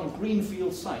come in on a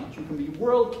greenfield site. You can be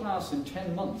world-class in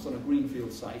 10 months on a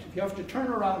greenfield site. If you have to turn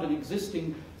around an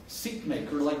existing seat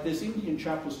maker like this Indian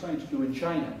chap was trying to do in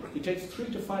China, it takes 3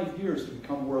 to 5 years to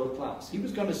become world-class. He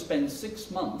was going to spend 6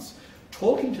 months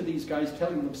talking to these guys,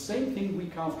 telling them the same thing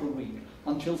week after week,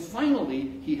 until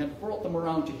finally he had brought them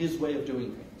around to his way of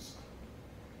doing things.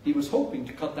 He was hoping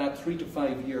to cut that 3 to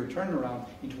 5 year turnaround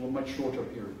into a much shorter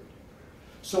period.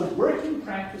 So working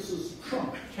practices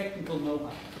trump technical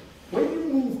know-how. When you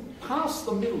move past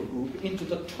the middle group into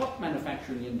the top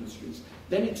manufacturing industries,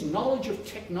 then it's knowledge of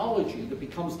technology that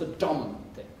becomes the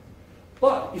dominant thing.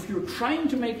 But if you're trying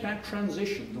to make that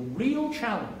transition, the real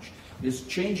challenge is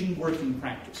changing working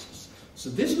practices.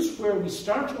 So this is where we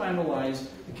start to analyze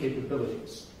the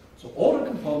capabilities. So auto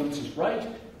components is right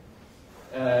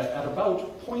at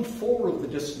about 0.4 of the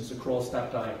distance across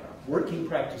that diagram. Working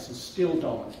practices still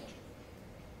dominate.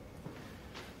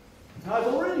 Now,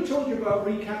 I've already told you about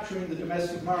recapturing the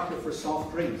domestic market for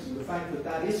soft drinks and the fact that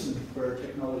that isn't where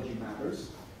technology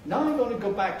matters. Now I'm going to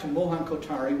go back to Mohan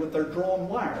Kotari with their drawn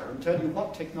wire and tell you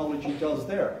what technology does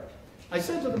there. I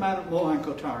said to the man at Mohan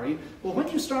Kotari, well, when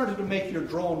you started to make your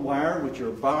drawn wire with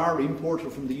your bar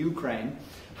imported from the Ukraine,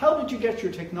 how did you get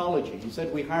your technology? He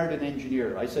said, we hired an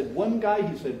engineer. I said, one guy?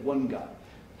 He said, one guy.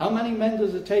 How many men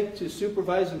does it take to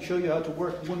supervise and show you how to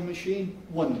work one machine?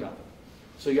 One guy.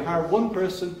 So you hire one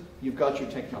person, you've got your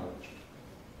technology.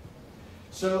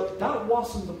 So that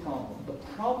wasn't the problem. The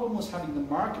problem was having the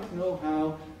market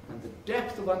know-how and the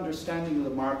depth of understanding of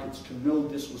the markets to know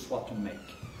this was what to make.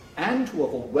 And to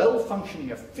have a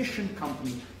well-functioning, efficient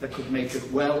company that could make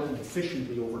it well and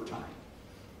efficiently over time.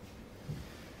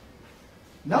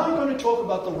 Now I'm going to talk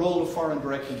about the role of foreign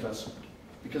direct investment,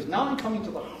 because now I'm coming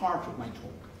to the heart of my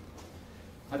talk.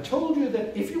 I've told you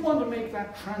that if you want to make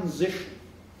that transition,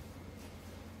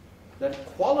 that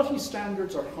quality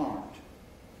standards are hard.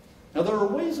 Now there are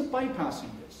ways of bypassing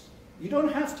this. You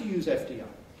don't have to use FDI.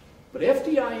 But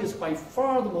FDI is by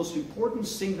far the most important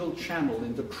single channel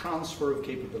in the transfer of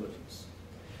capabilities.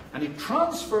 And it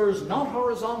transfers not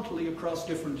horizontally across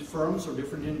different firms or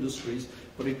different industries,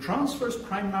 but it transfers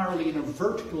primarily in a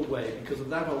vertical way because of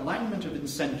that alignment of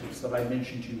incentives that I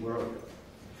mentioned to you earlier.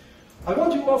 I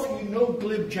want to offer you no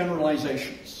glib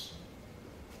generalizations.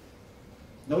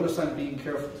 Notice I'm being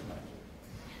careful tonight.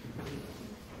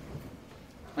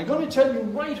 I'm going to tell you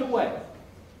right away,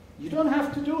 you don't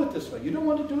have to do it this way. You don't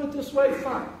want to do it this way,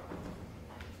 fine.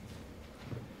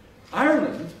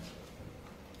 Ireland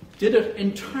did it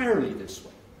entirely this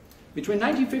way. Between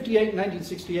 1958 and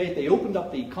 1968, they opened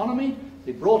up the economy,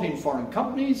 they brought in foreign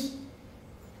companies,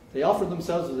 they offered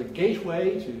themselves as a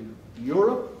gateway to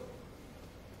Europe.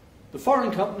 The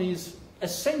foreign companies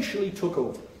essentially took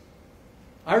over.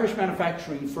 Irish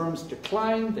manufacturing firms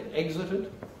declined, they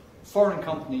exited. Foreign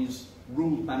companies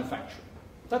ruled manufacturing.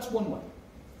 That's one way.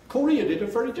 Korea did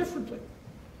it very differently.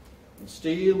 In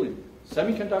steel, in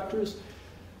semiconductors,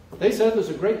 they said there's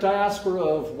a great diaspora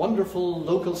of wonderful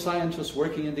local scientists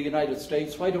working in the United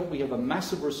States. Why don't we have a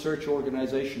massive research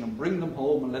organization and bring them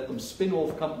home and let them spin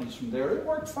off companies from there? It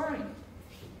worked fine.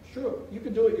 Sure, you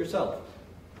can do it yourself.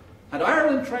 Had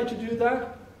Ireland tried to do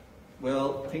that,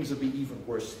 well, things would be even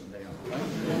worse than they are,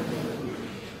 right?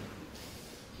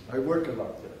 I work a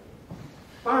lot there.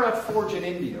 Bharat Forge in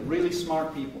India, really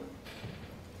smart people.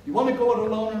 You want to go it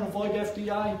alone and avoid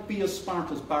FDI? Be as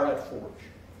smart as Bharat Forge.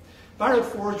 Bharat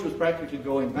Forge was practically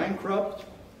going bankrupt.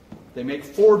 They make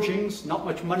forgings, not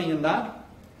much money in that.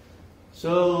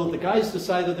 So the guys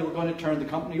decided they were going to turn the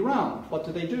company around. What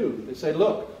do? They say,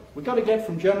 look, we've got to get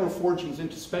from general forgings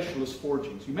into specialist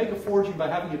forgings. You make a forging by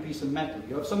having a piece of metal.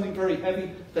 You have something very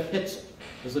heavy that hits it.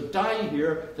 There's a die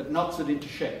here that knocks it into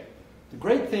shape. The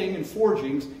great thing in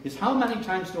forgings is how many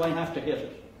times do I have to hit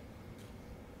it?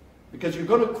 Because you're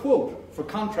going to quote for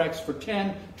contracts for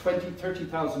 10, 20,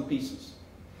 30,000 pieces.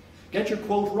 Get your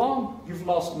quote wrong, you've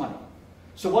lost money.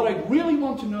 So what I really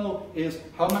want to know is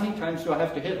how many times do I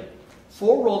have to hit it?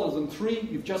 4 rather than 3,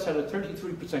 you've just had a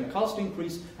 33% cost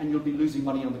increase and you'll be losing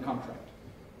money on the contract.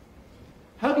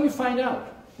 How do you find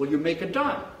out? Well, you make a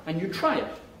die and you try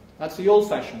it. That's the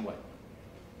old-fashioned way.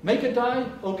 Make a die,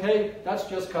 okay, that's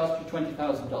just cost you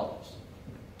 $20,000.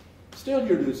 Still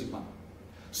you're losing money.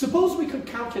 Suppose we could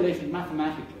calculate it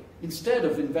mathematically instead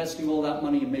of investing all that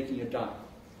money in making a die.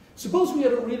 Suppose we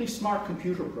had a really smart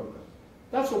computer program.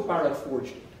 That's what Barrett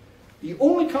forged did. The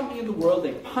only company in the world,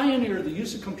 they pioneered the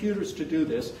use of computers to do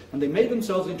this, and they made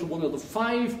themselves into one of the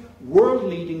 5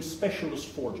 world-leading specialist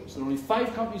forgers. There are only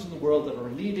 5 companies in the world that are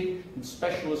leading in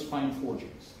specialist fine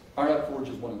forgings. Barrett Forge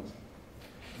is one of them.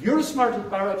 If you're as smart as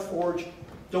Barrett Forge,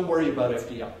 don't worry about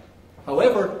FDI.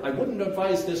 However, I wouldn't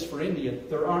advise this for India.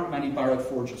 There aren't many Barrett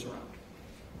Forges around.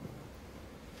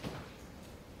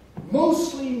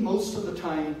 Most of the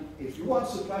time, if you want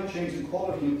supply chains and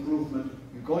quality improvement,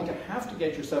 you're going to have to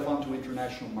get yourself onto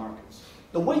international markets.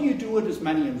 The way you do it is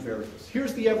many and various.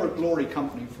 Here's the Everglory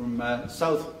company from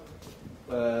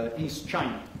East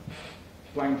China,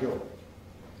 Guangzhou.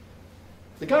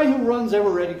 The guy who runs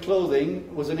Ever-Ready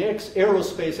Clothing was an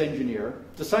ex-aerospace engineer,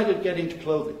 decided to get into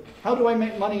clothing. How do I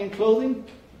make money in clothing?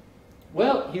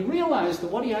 Well, he realized that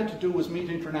what he had to do was meet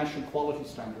international quality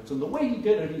standards. And the way he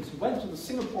did it is he went to the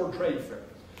Singapore Trade Fair.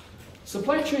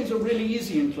 Supply chains are really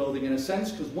easy in clothing in a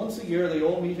sense, because once a year they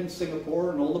all meet in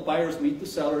Singapore and all the buyers meet the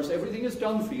sellers. Everything is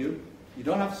done for you. You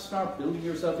don't have to start building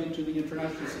yourself into the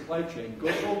international supply chain. Go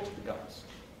talk to the guys.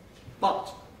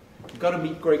 But you've got to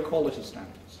meet great quality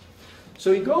standards.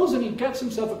 So he goes and he gets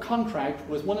himself a contract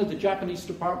with one of the Japanese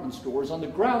department stores on the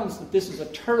grounds that this is a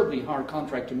terribly hard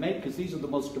contract to make because these are the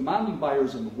most demanding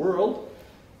buyers in the world.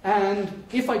 And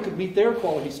if I could meet their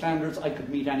quality standards, I could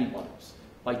meet anybody's.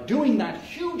 By doing that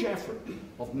huge effort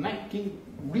of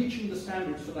reaching the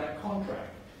standards for that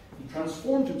contract, he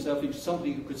transformed himself into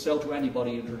somebody who could sell to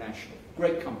anybody internationally.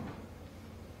 Great company.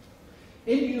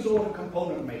 India's auto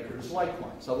component makers,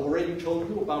 likewise. I've already told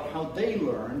you about how they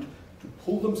learned to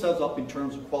pull themselves up in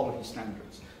terms of quality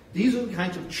standards. These are the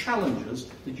kinds of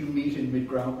challenges that you meet in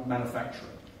mid-ground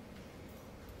manufacturing.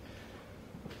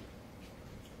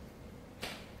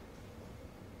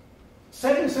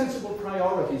 Setting sensible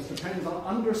priorities depends on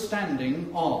understanding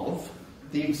of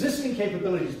the existing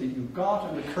capabilities that you've got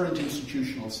and the current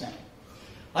institutional setting.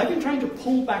 I've been trying to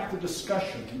pull back the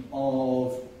discussion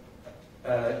of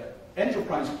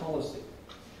enterprise policy.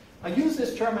 I use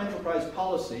this term enterprise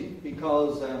policy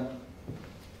because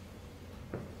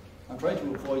I'm trying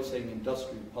to avoid saying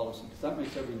industrial policy because that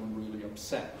makes everyone really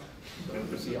upset. So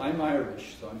you see, I'm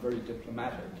Irish, so I'm very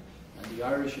diplomatic. And the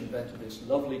Irish invented this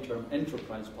lovely term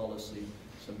enterprise policy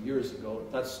some years ago.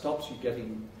 That stops you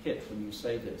getting hit when you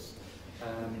say this.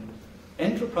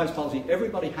 Enterprise policy,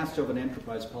 everybody has to have an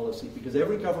enterprise policy because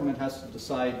every government has to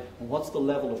decide on what's the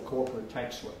level of corporate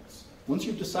tax rates. Once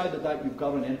you've decided that, you've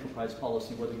got an enterprise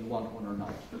policy whether you want one or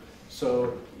not.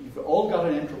 So you've all got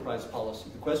an enterprise policy.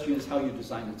 The question is how you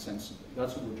design it sensibly.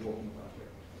 That's what we're talking about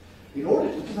here. In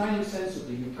order to design it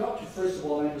sensibly, you've got to first of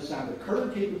all understand the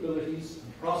current capabilities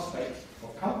and prospects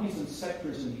of companies and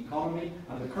sectors in the economy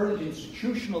and the current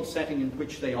institutional setting in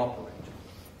which they operate.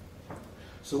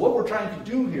 So what we're trying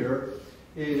to do here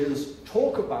is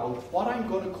talk about what I'm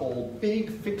going to call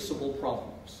big fixable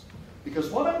problems.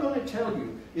 Because what I'm going to tell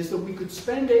you is that we could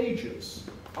spend ages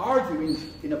arguing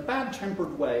in a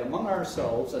bad-tempered way among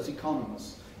ourselves as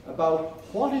economists about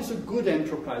what is a good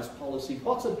enterprise policy,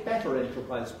 what's a better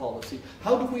enterprise policy,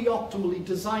 how do we optimally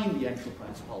design the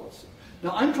enterprise policy.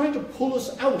 Now I'm trying to pull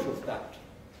us out of that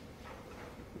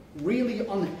really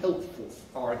unhelpful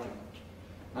argument.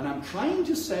 And I'm trying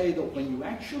to say that when you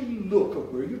actually look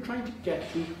at where you're trying to get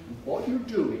to and what you're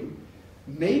doing,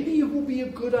 maybe it will be a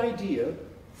good idea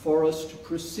for us to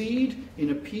proceed in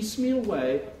a piecemeal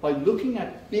way by looking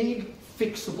at big,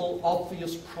 fixable,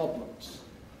 obvious problems.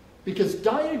 Because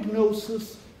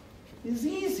diagnosis is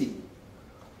easy.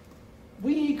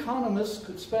 We economists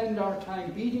could spend our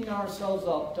time beating ourselves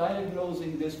up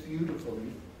diagnosing this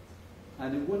beautifully,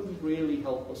 and it wouldn't really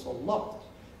help us a lot.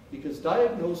 Because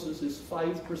diagnosis is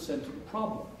 5% of the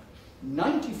problem.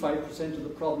 95% of the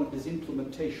problem is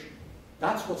implementation.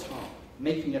 That's what's hard,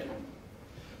 making it happen.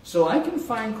 So I can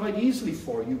find quite easily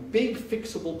for you big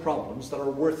fixable problems that are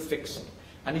worth fixing.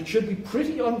 And it should be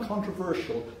pretty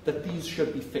uncontroversial that these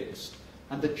should be fixed.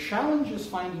 And the challenge is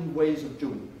finding ways of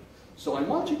doing it. So I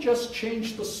want to just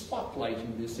change the spotlight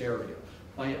in this area.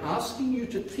 by asking you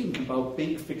to think about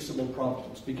big fixable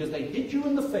problems, because they hit you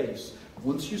in the face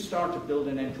once you start to build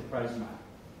an enterprise map.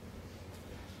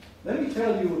 Let me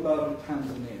tell you about a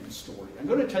Tanzanian story. I'm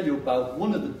going to tell you about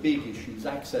one of the big issues,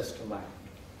 access to land.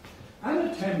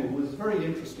 Anna Temu was a very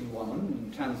interesting woman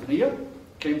in Tanzania,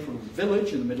 came from a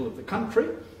village in the middle of the country.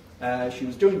 She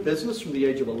was doing business from the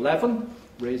age of 11,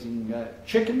 raising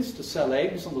chickens to sell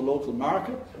eggs on the local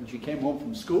market, and she came home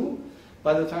from school.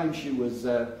 By the time she was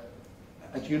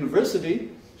at university,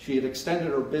 she had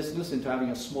extended her business into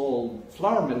having a small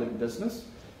flour milling business.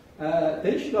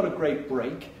 Then she got a great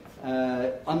break.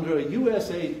 Under a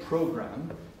USAID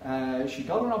program, she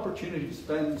got an opportunity to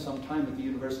spend some time at the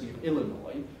University of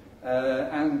Illinois,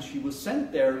 and she was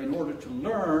sent there in order to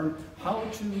learn how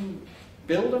to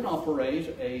build and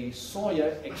operate a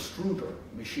soya extruder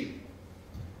machine.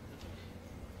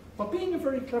 But being a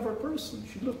very clever person,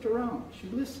 she looked around, she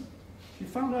listened, she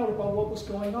found out about what was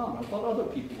going on and what other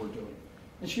people were doing.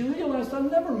 And she realized, I'll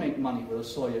never make money with a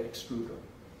soya extruder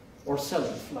or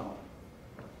selling flour.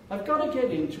 I've got to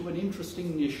get into an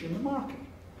interesting niche in the market.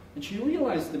 And she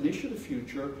realized the niche of the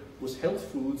future was health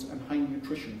foods and high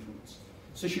nutrition foods.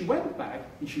 So she went back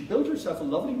and she built herself a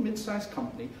lovely mid-sized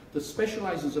company that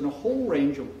specializes in a whole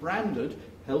range of branded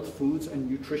health foods and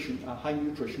high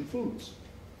nutrition foods.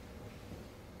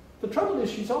 The trouble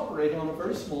is she's operating on a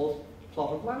very small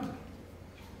plot of land.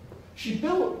 She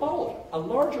bought a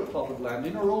larger plot of land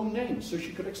in her own name so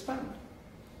she could expand.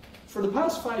 For the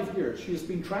past 5 years, she has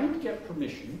been trying to get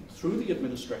permission through the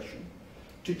administration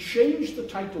to change the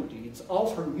title deeds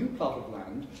of her new plot of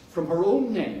land from her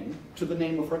own name to the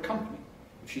name of her company.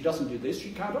 If she doesn't do this,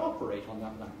 she can't operate on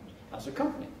that land as a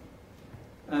company.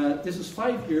 This is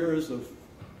 5 years of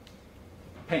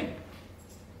pain.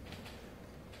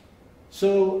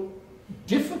 So,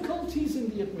 difficulties in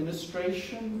the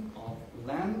administration of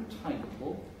land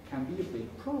title can be a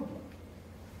big problem.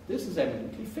 This is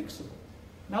eminently fixable.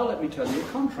 Now let me tell you a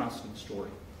contrasting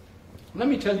story. Let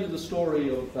me tell you the story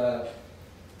of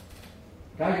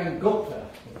Gagan Gupta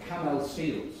of Kamal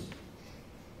Steels.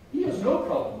 He has no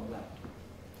problem with that.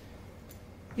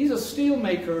 He's a steel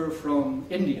maker from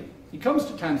India. He comes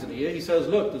to Tanzania, he says,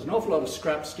 look, there's an awful lot of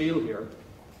scrap steel here.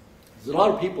 There's a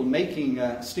lot of people making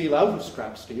steel out of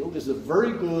scrap steel. This is a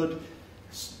very good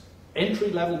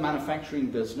entry-level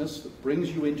manufacturing business that brings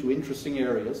you into interesting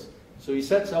areas. So he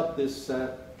sets up this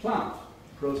plant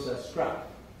to process scrap.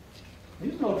 He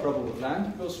has no trouble with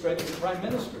land. He goes straight to the Prime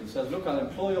Minister. He says, look, I'll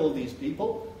employ all these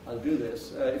people. I'll do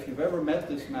this. If you've ever met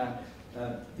this man,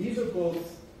 these are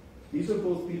both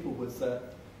people with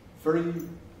very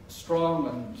strong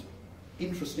and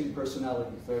interesting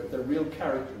personalities. They're real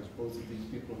characters, both of these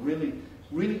people. Really,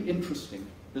 really interesting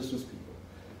business people.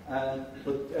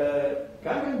 But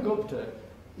Gagan Gupta,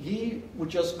 he would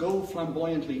just go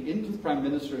flamboyantly into the Prime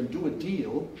Minister and do a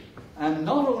deal, and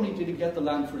not only did he get the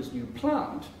land for his new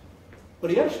plant, but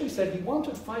he actually said he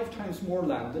wanted 5 times more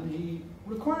land than he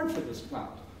required for this plant.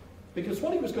 Because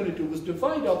what he was going to do was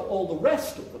divide up all the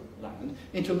rest of the land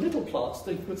into little plots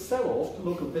that he could sell off to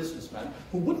local businessmen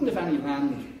who wouldn't have any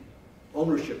land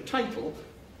ownership title.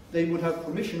 They would have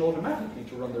permission automatically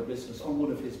to run their business on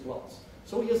one of his plots.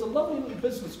 So he has a lovely little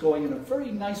business going and a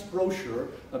very nice brochure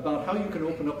about how you can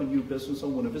open up a new business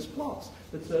on one of his plots.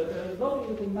 It's a lovely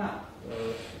little map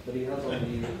that he has on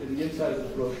in the inside of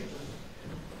the brochure.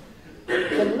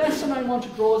 The lesson I want to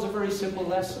draw is a very simple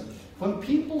lesson. When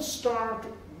people start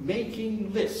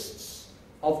making lists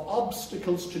of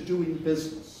obstacles to doing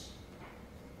business,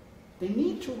 they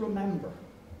need to remember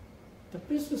that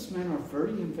businessmen are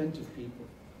very inventive people,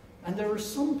 and there are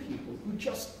some people who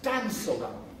just dance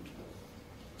around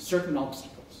certain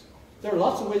obstacles. There are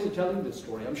lots of ways of telling this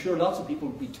story. I'm sure lots of people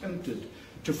would be tempted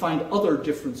to find other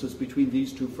differences between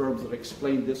these two firms that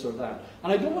explain this or that.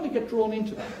 And I don't want to get drawn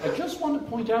into that. I just want to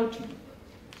point out to you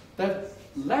that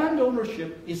land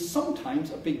ownership is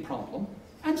sometimes a big problem,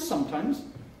 and sometimes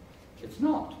it's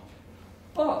not.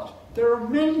 But there are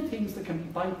many things that can be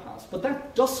bypassed, but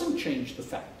that doesn't change the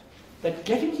fact that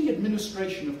getting the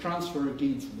administration of transfer of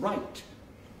deeds right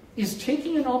is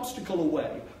taking an obstacle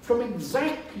away from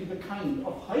exactly the kind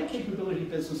of high capability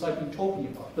business I've been talking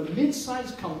about. The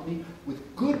mid-sized company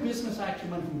with good business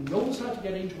acumen who knows how to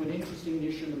get into an interesting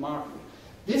niche in the market.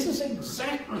 This is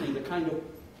exactly the kind of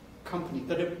company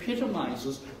that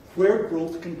epitomizes where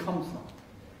growth can come from.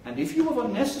 And if you have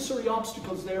unnecessary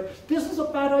obstacles there, this is a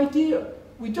bad idea.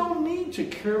 We don't need to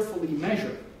carefully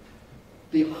measure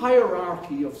the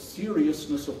hierarchy of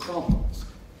seriousness of problems.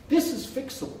 This is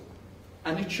fixable,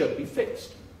 and it should be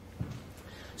fixed.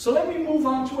 So let me move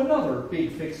on to another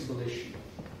big fixable issue.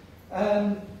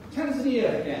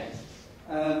 Tanzania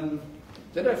again.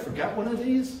 Did I forget one of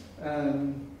these?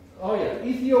 Oh yeah,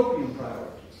 Ethiopian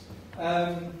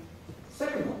priorities.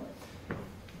 Second one.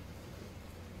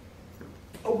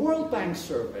 A World Bank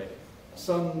survey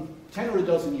some 10 or a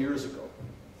dozen years ago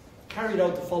carried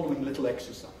out the following little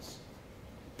exercise.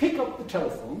 Pick up the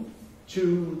telephone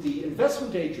to the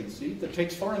investment agency that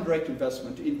takes foreign direct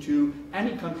investment into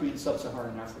any country in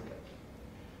Sub-Saharan Africa.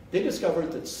 They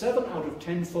discovered that 7 out of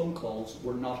 10 phone calls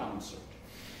were not answered.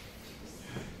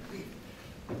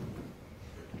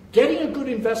 Getting a good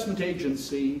investment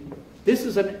agency, this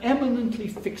is an eminently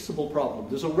fixable problem.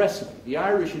 There's a recipe. The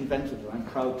Irish invented it, I'm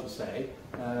proud to say,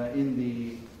 in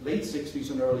the late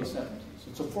 60s and early 70s.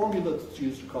 It's a formula that's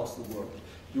used across the world.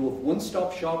 You have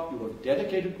one-stop shop, you have a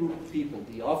dedicated group of people.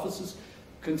 The offices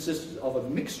consist of a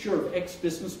mixture of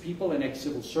ex-business people and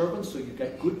ex-civil servants, so you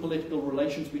get good political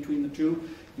relations between the two.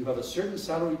 You have a certain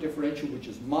salary differential which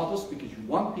is modest because you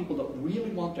want people that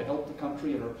really want to help the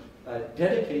country and are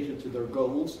dedicated to their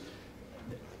goals.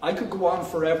 I could go on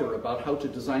forever about how to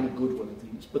design a good one of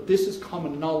these, but this is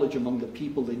common knowledge among the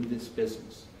people in this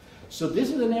business. So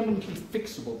this is an eminently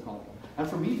fixable problem. And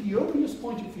from Ethiopia's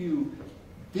point of view,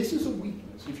 this is a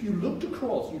weakness. If you looked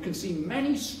across, you can see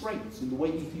many strengths in the way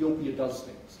Ethiopia does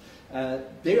things.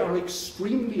 They are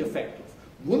extremely effective.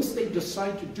 Once they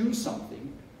decide to do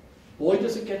something, boy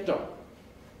does it get done.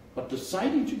 But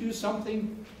deciding to do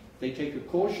something, they take a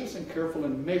cautious and careful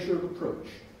and measured approach.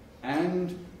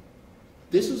 And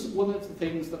this is one of the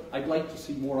things that I'd like to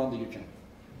see more on the agenda.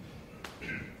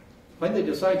 When they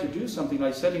decide to do something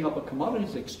like setting up a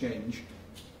commodities exchange,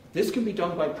 this can be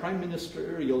done by Prime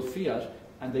Ministerial fiat,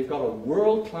 and they've got a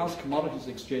world-class commodities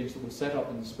exchange that was set up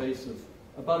in the space of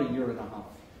about a year and a half.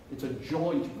 It's a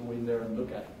joy to go in there and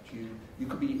look at it. You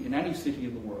could be in any city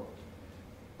in the world.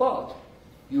 But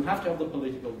you have to have the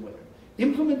political will.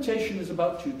 Implementation is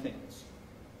about two things: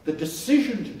 the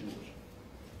decision to do it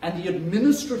and the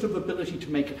administrative ability to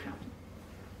make it happen.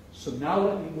 So now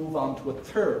let me move on to a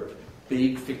third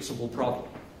big fixable problem.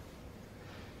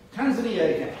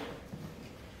 Tanzania again.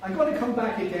 I'm going to come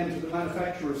back again to the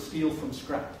manufacture of steel from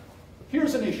scrap.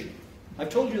 Here's an issue. I've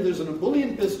told you there's an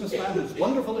ebullient businessman who's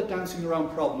wonderful at dancing around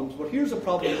problems, but here's a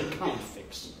problem he can't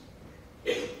fix.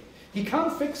 He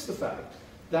can't fix the fact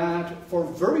that for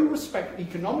very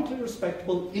economically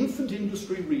respectable infant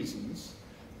industry reasons,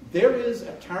 there is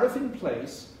a tariff in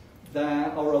place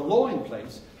or a law in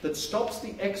place that stops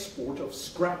the export of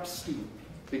scrap steel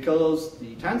because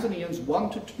the Tanzanians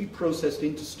want it to be processed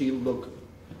into steel locally.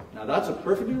 Now that's a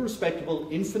perfectly respectable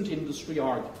infant industry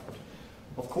argument.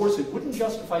 Of course, it wouldn't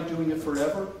justify doing it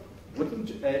forever.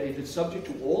 It is subject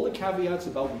to all the caveats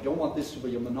about we don't want this to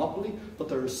be a monopoly, but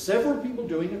there are several people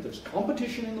doing it, there's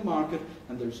competition in the market,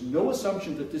 and there's no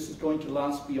assumption that this is going to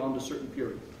last beyond a certain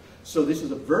period. So this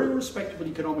is a very respectable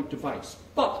economic device,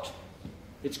 but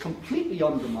it's completely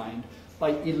undermined by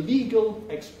illegal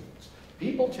exports.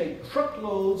 People take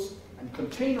truckloads and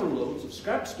container loads of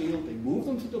scrap steel, they move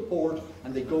them to the port,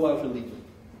 and they go out illegally.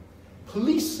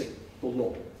 Policing the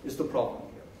law is the problem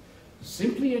here.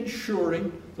 Simply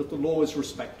ensuring that the law is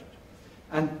respected.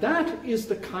 And that is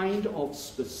the kind of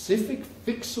specific,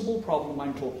 fixable problem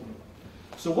I'm talking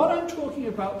about. So what I'm talking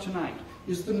about tonight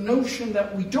is the notion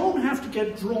that we don't have to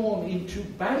get drawn into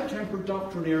bad-tempered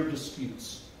doctrinaire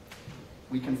disputes.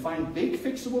 We can find big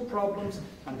fixable problems,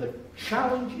 and the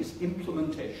challenge is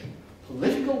implementation.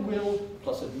 Political will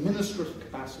plus administrative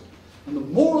capacity. And the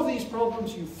more of these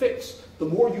problems you fix, the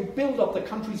more you build up the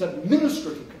country's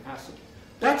administrative capacity.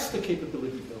 That's the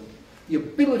capability building. The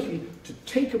ability to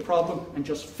take a problem and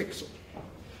just fix it.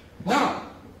 Now,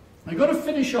 I'm going to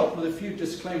finish up with a few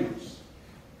disclaimers.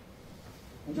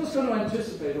 I'm just going to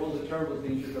anticipate all the terrible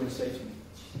things you're going to say to me.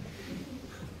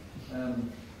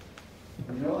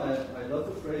 I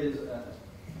love the phrase,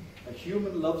 a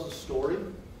human loves a story,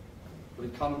 but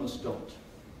economists don't.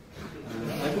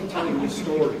 I've been telling you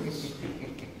stories.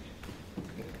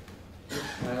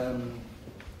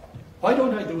 Why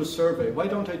don't I do a survey? Why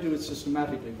don't I do it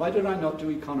systematically? Why did I not do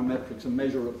econometrics and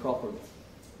measure it properly?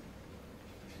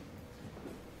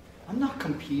 I'm not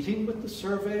competing with the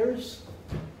surveyors.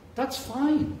 That's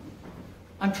fine.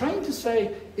 I'm trying to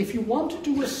say, if you want to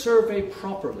do a survey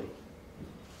properly,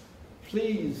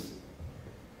 please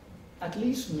at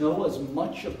least know as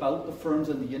much about the firms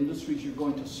and the industries you're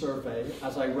going to survey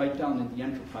as I write down in the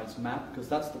enterprise map, because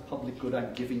that's the public good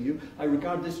I'm giving you. I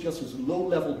regard this just as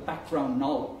low-level background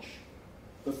knowledge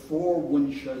before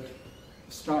one should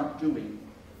start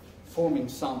forming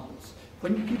samples.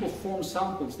 When people form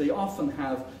samples, they often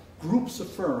have groups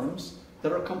of firms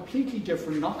that are completely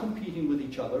different, not competing with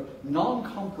each other,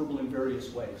 non-comparable in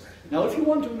various ways. Now, if you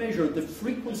want to measure the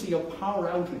frequency of power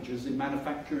outages in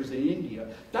manufacturers in India,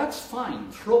 that's fine,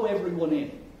 throw everyone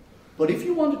in. But if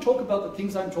you want to talk about the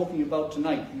things I'm talking about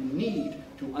tonight, you need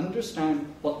to understand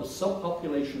what the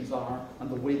subpopulations are and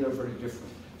the way they're very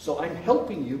different. So I'm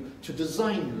helping you to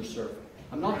design your survey.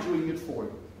 I'm not doing it for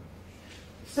you.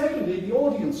 Secondly, the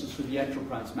audiences for the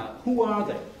enterprise map. Who are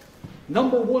they?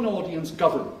 Number one audience,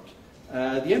 government.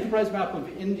 The enterprise map of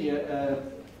India,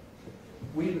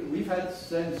 we've had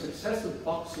sent successive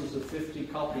boxes of 50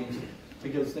 copies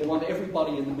because they want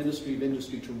everybody in the Ministry of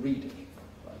Industry to read it.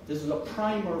 This is a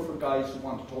primer for guys who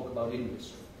want to talk about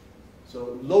industry.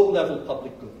 So low-level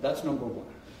public good, that's number one.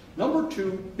 Number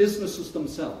two, businesses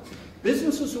themselves.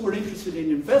 Businesses who are interested in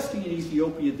investing in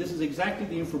Ethiopia, this is exactly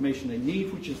the information they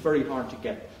need, which is very hard to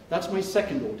get. That's my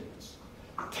second audience.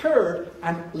 Third,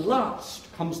 and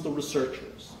last, comes the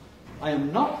researchers. I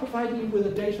am not providing you with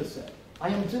a data set. I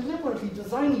am deliberately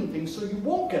designing things so you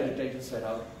won't get a data set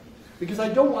out, because I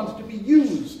don't want it to be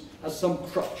used as some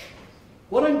crutch.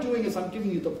 What I'm doing is I'm giving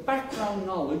you the background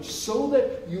knowledge so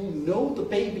that you'll know the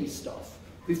baby stuff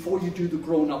before you do the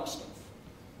grown-up stuff.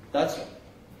 That's it.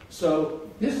 So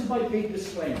this is my big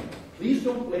disclaimer. Please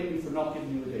don't blame me for not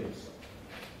giving you a data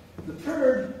set. The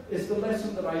third is the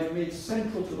lesson that I have made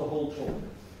central to the whole talk.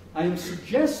 I am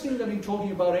suggesting that in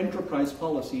talking about enterprise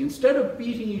policy, instead of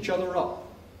beating each other up,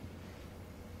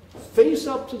 face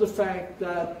up to the fact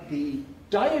that the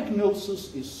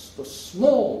diagnosis is the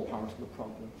small part of the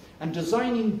problem, and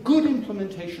designing good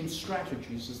implementation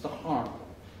strategies is the hard one.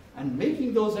 And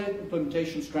making those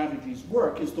implementation strategies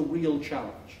work is the real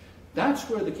challenge. That's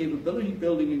where the capability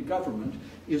building in government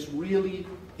is really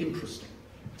interesting.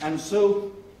 And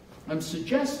so I'm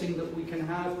suggesting that we can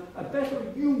have a better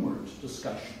humoured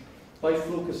discussion by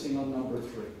focusing on number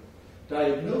three.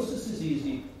 Diagnosis is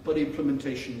easy, but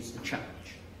implementation is the challenge.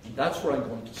 And that's where I'm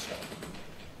going to start.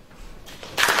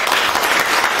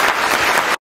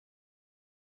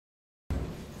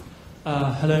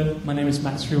 Hello, my name is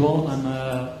Max Riewol. I'm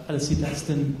a LSE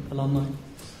Boston alumni.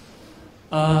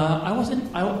 I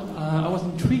was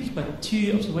intrigued by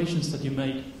two observations that you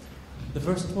made. The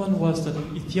first one was that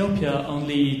in Ethiopia,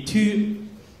 only two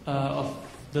of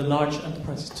the large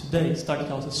enterprises today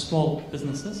started out as small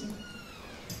businesses.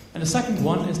 And the second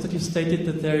one is that you stated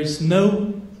that there is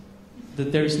no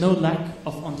lack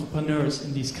of entrepreneurs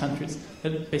in these countries.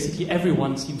 That basically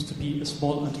everyone seems to be a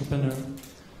small entrepreneur.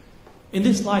 In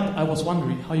this light, I was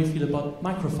wondering how you feel about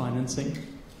microfinancing,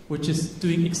 which is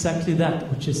doing exactly that,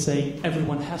 which is saying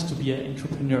everyone has to be an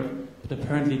entrepreneur. But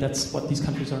apparently that's what these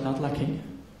countries are not lacking.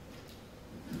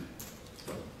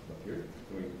 Here,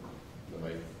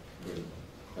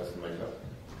 pass the mic up.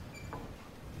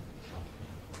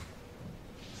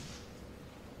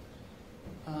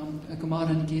 Kumar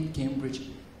and Keith, Cambridge.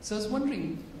 So I was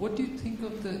wondering, what do you think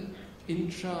of the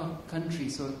intra-country?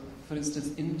 So, for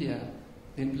instance, India,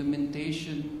 the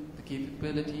implementation, the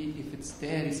capability, if it's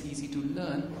there, it's easy to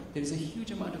learn. There is a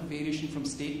huge amount of variation from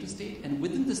state to state, and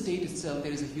within the state itself,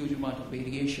 there is a huge amount of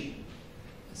variation.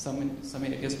 Some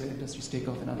areas where industries take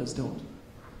off and others don't.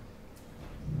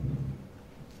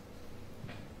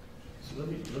 So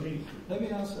let me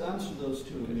answer those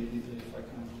two immediately if I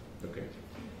can. Okay.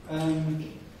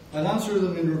 I'll answer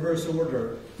them in reverse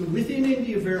order. The within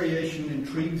India variation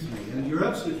intrigues me, and you're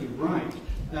absolutely right.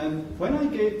 When I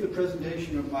gave the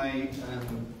presentation of my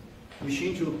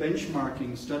machine tool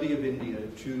benchmarking study of India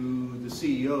to the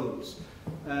CEOs,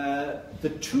 the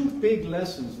two big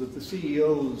lessons that the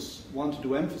CEOs wanted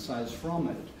to emphasize from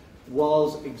it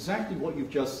was exactly what you've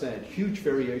just said, huge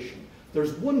variation.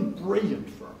 There's one brilliant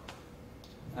firm.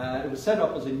 It was set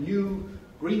up as a new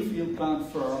greenfield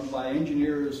plant firm by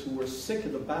engineers who were sick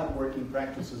of the bad working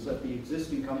practices at the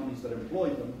existing companies that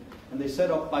employed them, and they set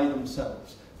up by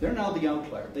themselves. They're now the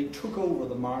outlier. They took over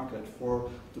the market for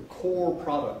the core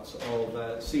products of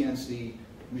CNC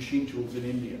machine tools in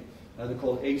India. They're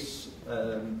called Ace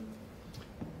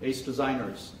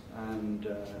designers, and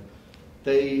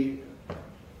they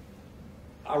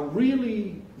are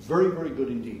really very, very good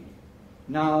indeed.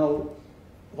 Now,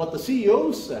 what the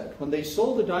CEOs said when they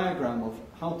saw the diagram of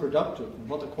how productive and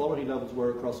what the quality levels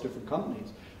were across different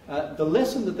companies, the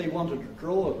lesson that they wanted to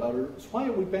draw about it is, why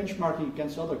are we benchmarking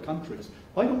against other countries?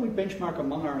 Why don't we benchmark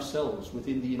among ourselves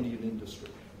within the Indian industry?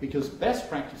 Because best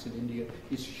practice in India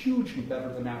is hugely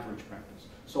better than average practice.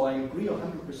 So I agree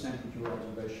 100% with your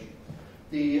observation.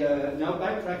 Now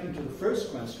backtracking to the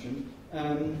first question,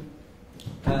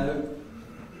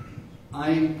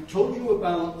 I told you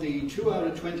about the 2 out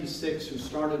of 26 who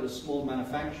started as small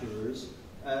manufacturers.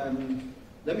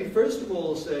 Let me first of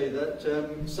all say that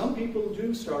some people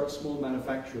do start small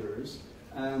manufacturers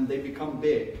and they become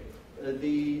big.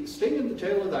 The sting in the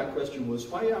tail of that question was,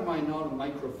 why am I not a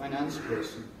microfinance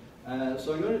person?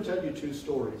 So I'm going to tell you two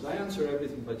stories. I answer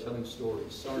everything by telling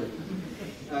stories, sorry.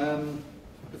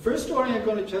 The first story I'm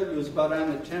going to tell you is about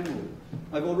Anna Temu.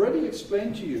 I've already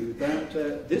explained to you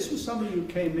that this was somebody who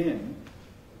came in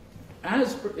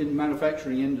as in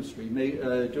manufacturing industry,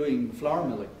 doing flour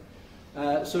milling.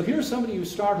 So here's somebody who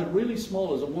started really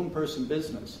small as a one-person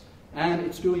business, and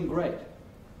it's doing great.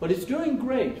 But it's doing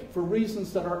great for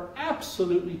reasons that are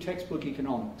absolutely textbook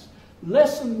economics.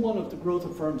 Lesson 1 of the growth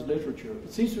of firms literature.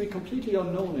 It seems to be completely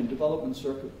unknown in development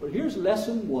circles, but here's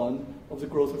lesson 1 of the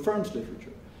growth of firms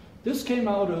literature. This came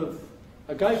out of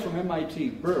a guy from MIT,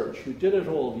 Birch, who did it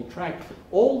all. He tracked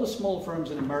all the small firms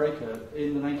in America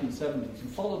in the 1970s and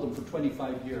followed them for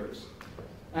 25 years.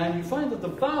 And you find that the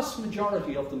vast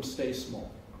majority of them stay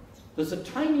small. There's a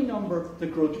tiny number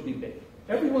that grow to be big.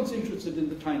 Everyone's interested in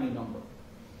the tiny number.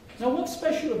 Now, what's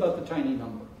special about the tiny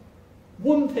number?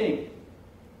 One thing.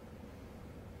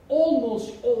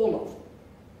 Almost all of them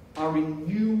are in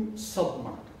new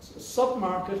sub-markets. A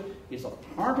sub-market is a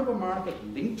part of a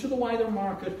market linked to the wider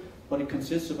market, but it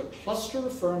consists of a cluster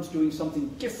of firms doing something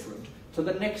different to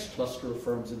the next cluster of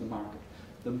firms in the market.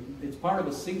 It's part of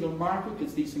a single market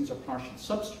because these things are partial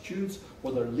substitutes,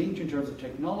 or they're linked in terms of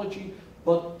technology,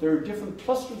 but there are different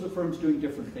clusters of firms doing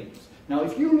different things. Now,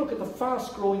 if you look at the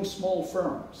fast-growing small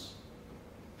firms,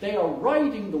 they are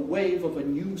riding the wave of a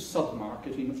new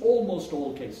sub-market in almost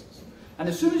all cases. And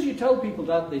as soon as you tell people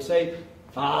that, they say,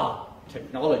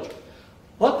 technology.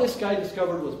 What this guy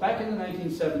discovered was back in the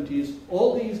 1970s,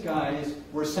 all these guys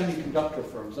were semiconductor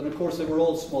firms. And of course, they were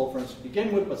all small firms to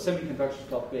begin with, but semiconductors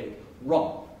got big.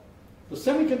 Wrong. The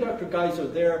semiconductor guys are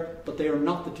there, but they are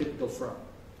not the typical firm.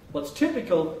 What's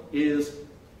typical is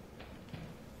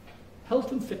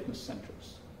health and fitness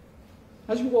centers.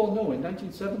 As you all know, in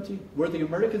 1970, were the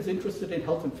Americans interested in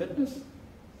health and fitness?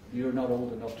 You're not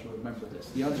old enough to remember this.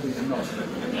 The answer is no.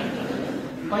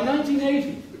 By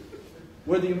 1980,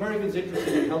 were the Americans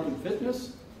interested in health and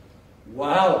fitness?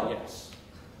 Wow, yes.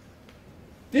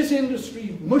 This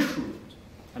industry mushroomed.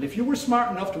 And if you were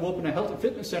smart enough to open a health and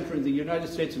fitness center in the United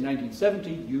States in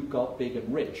 1970, you got big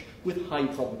and rich with high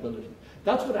probability.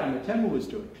 That's what Anna Temu is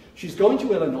doing. She's going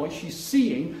to Illinois. She's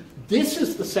seeing this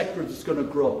is the sector that's going to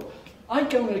grow. I'm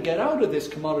going to get out of this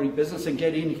commodity business and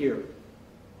get in here.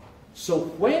 So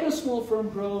when a small firm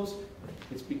grows,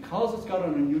 it's because it's got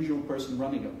an unusual person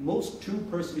running it. Most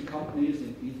two-person companies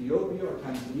in Ethiopia or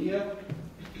Tanzania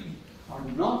are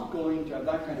not going to have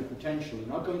that kind of potential,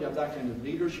 not going to have that kind of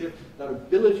leadership, that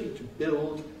ability to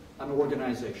build an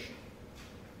organization.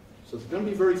 So there's going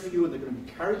to be very few, and they're going to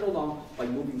be carried along by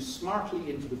moving smartly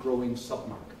into the growing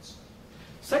sub-markets.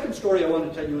 Second story I want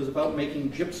to tell you is about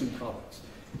making gypsum products.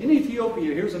 In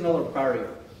Ethiopia, here's another barrier.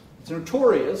 It's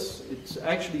notorious. It's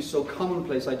actually so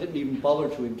commonplace I didn't even bother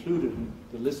to include it in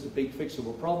the list of big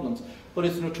fixable problems. But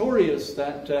it's notorious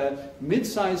that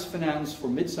mid-sized finance for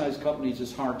mid-sized companies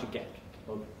is hard to get.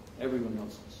 Well, everyone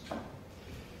knows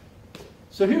this.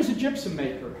 So here's a gypsum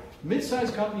maker,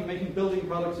 mid-sized company making building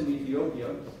products in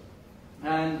Ethiopia,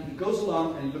 and he goes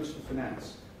along and he looks for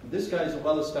finance. And this guy is a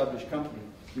well-established company.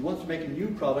 He wants to make a new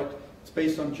product. It's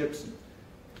based on gypsum.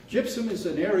 Gypsum is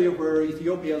an area where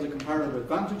Ethiopia has a comparative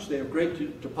advantage. They have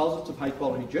great deposits of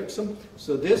high-quality gypsum.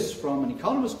 So this, from an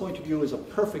economist's point of view, is a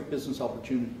perfect business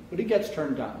opportunity. But it gets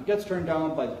turned down. It gets turned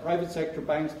down by the private sector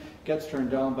banks, gets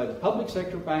turned down by the public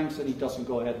sector banks, and he doesn't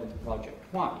go ahead with the project.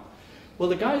 Why? Well,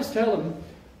 the guys tell him,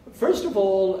 first of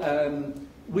all,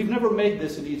 we've never made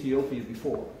this in Ethiopia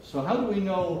before. So how do we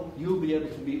know you'll be able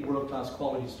to meet world-class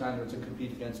quality standards and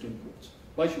compete against imports?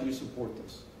 Why should we support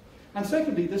this? And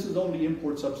secondly, this is only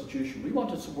import substitution. We want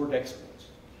to support exports.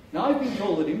 Now, I've been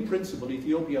told that in principle,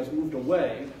 Ethiopia has moved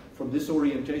away from this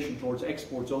orientation towards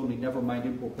exports only, never mind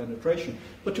import penetration.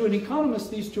 But to an economist,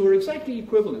 these two are exactly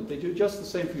equivalent. They do just the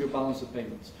same for your balance of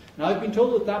payments. Now, I've been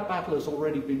told that that battle has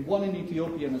already been won in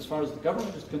Ethiopia, and as far as the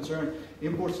government is concerned,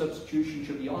 import substitution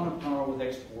should be on a par with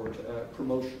export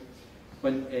promotion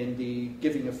when in the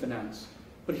giving of finance.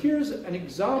 But here's an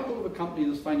example of a company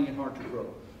that's finding it hard to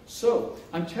grow. So,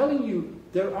 I'm telling you,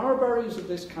 there are barriers of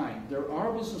this kind. There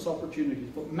are business opportunities,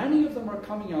 but many of them are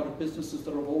coming out of businesses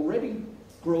that have already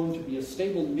grown to be a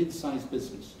stable mid-sized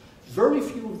business. Very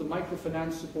few of the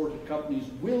microfinance supported companies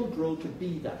will grow to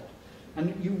be that.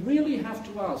 And you really have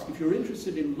to ask, if you're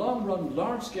interested in long-run,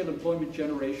 large-scale employment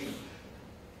generation,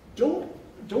 don't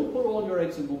put all your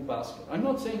eggs in one basket. I'm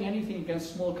not saying anything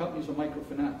against small companies or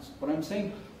microfinance, but I'm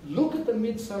saying look at the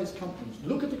mid-sized companies.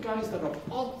 Look at the guys that have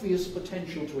obvious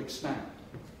potential to expand.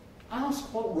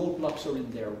 ask what roadblocks are in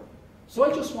their way. So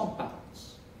I just want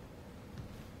balance.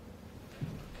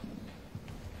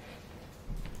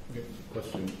 Okay,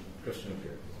 question up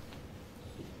here.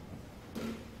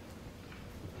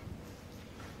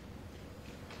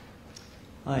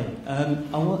 Hi.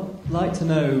 I would like to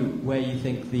know where you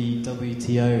think the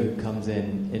WTO comes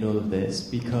in all of this,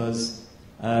 because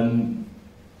a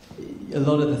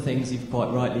lot of the things you've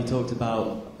quite rightly talked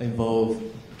about involve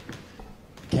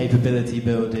capability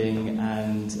building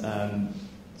and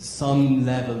some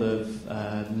level of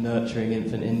nurturing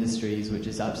infant industries, which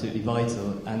is absolutely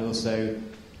vital, and also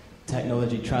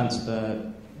technology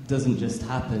transfer doesn't just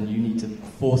happen, you need to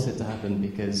force it to happen,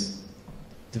 because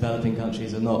developing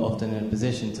countries are not often in a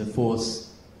position to force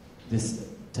this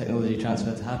technology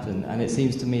transfer to happen. And it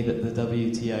seems to me that the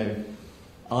WTO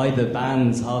either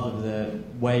bans half of the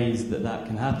ways that that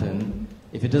can happen.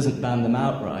 If it doesn't ban them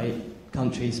outright,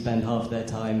 countries spend half their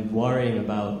time worrying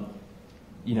about,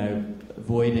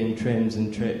 avoiding trims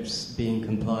and trips, being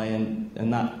compliant,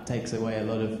 and that takes away a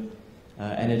lot of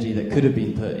energy that could have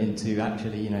been put into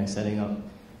actually, setting up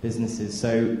businesses.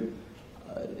 So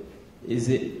is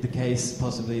it the case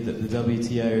possibly that the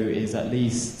WTO is at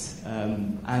least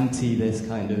anti this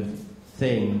kind of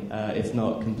thing, if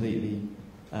not completely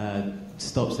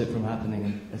stops it from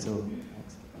happening at all?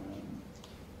 Thanks.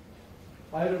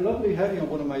 I had a lovely heading on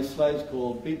one of my slides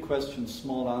called Big Questions,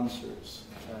 Small Answers.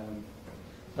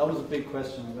 That was a big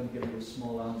question. I'm going to give you a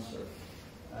small answer.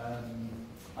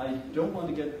 I don't want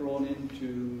to get drawn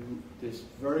into this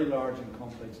very large and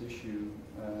complex issue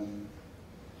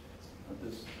at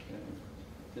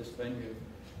this venue.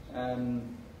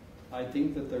 I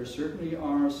think that there certainly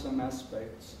are some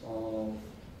aspects of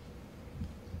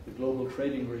the global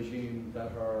trading regime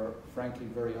that are frankly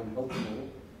very unhelpful.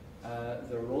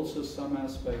 There are also some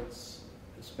aspects,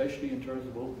 especially in terms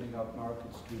of opening up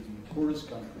markets to the poorest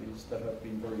countries, that have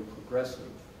been very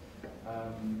progressive.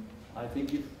 I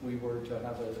think if we were to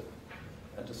have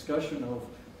a discussion of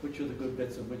which are the good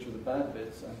bits and which are the bad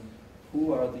bits, and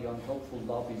who are the unhelpful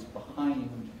lobbies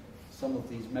behind some of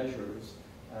these measures,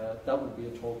 that would be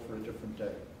a talk for a different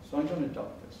day. So I'm going to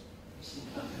duck this.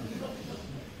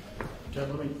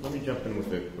 John, let me jump in with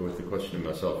the question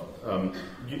myself.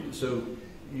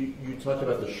 You talked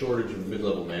about the shortage of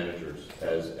mid-level managers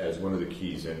as one of the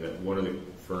keys, and that one of the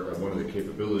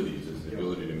capabilities is the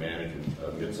ability to manage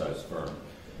a mid-sized firm.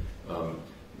 So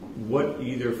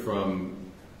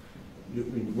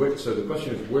the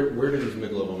question is, where do these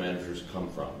mid-level managers come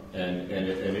from? And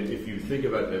if you think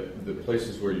about the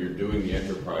places where you're doing the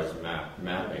enterprise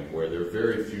mapping, where there are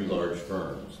very few large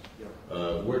firms,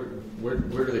 where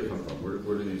do they come from?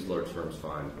 Where do these large firms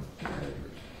find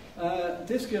managers?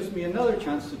 This gives me another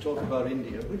chance to talk about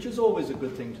India, which is always a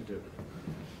good thing to do.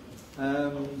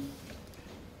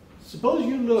 Suppose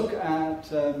you look at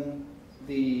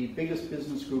the biggest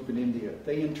business group in India.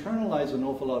 They internalize an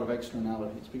awful lot of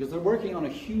externalities because they're working on a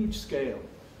huge scale.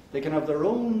 They can have their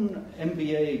own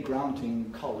MBA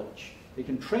granting college. They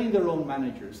can train their own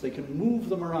managers. They can move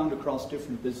them around across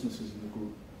different businesses in the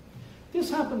group.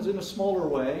 This happens in a smaller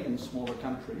way in smaller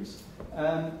countries.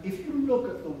 If you look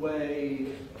at the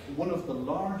way one of the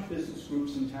large business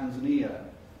groups in Tanzania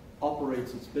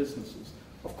operates its businesses,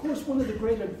 of course, one of the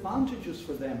great advantages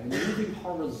for them in moving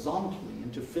horizontally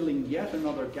into filling yet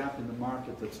another gap in the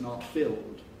market that's not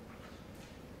filled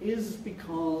is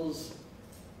because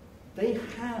they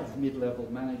have mid-level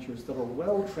managers that are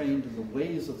well trained in the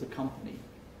ways of the company,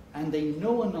 and they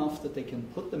know enough that they can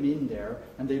put them in there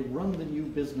and they run the new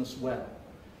business well.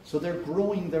 So they're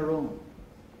growing their own.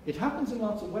 It happens in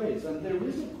lots of ways, and there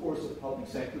is, of course, a public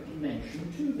sector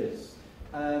dimension to this.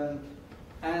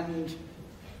 And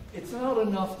it's not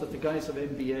enough that the guys have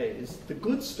MBAs. The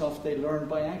good stuff they learn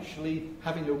by actually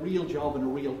having a real job in a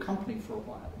real company for a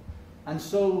while. And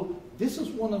so this is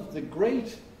one of the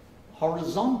great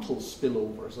horizontal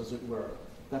spillovers, as it were,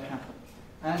 that happen.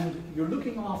 And you're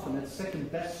looking often at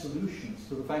second-best solutions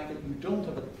to the fact that you don't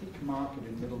have a thick market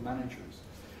in middle managers.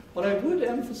 But I would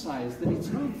emphasize that it's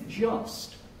not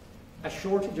just a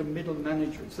shortage of middle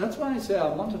managers. That's why I say I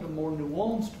wanted a more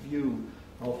nuanced view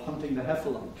of hunting the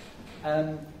heffalump.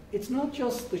 It's not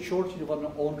just the shortage of an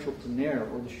entrepreneur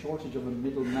or the shortage of a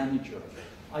middle manager.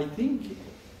 I think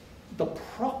the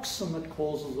proximate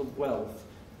causes of wealth,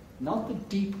 not the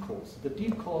deep causes. The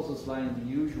deep causes lie in the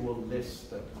usual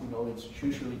list that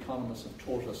institutional economists have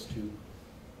taught us to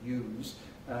use.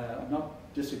 I'm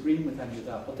not disagreeing with any of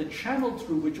that, but the channel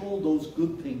through which all those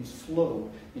good things flow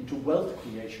into wealth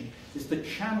creation is the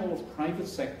channel of private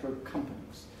sector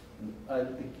companies. A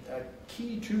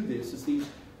key to this is these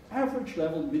average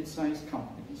level mid-sized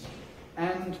companies,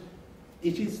 and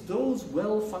It is those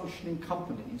well-functioning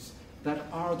companies that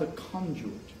are the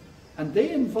conduit. And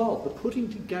they involve the putting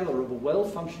together of a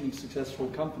well-functioning, successful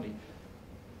company.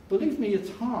 Believe me, it's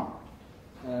hard.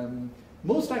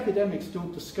 Most academics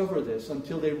don't discover this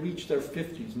until they reach their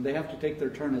 50s and they have to take their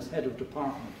turn as head of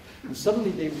department. And suddenly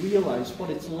they realize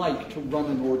what it's like to run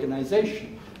an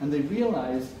organization. And they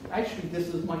realize, actually, this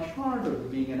is much harder than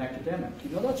being an academic.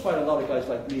 You know, that's why a lot of guys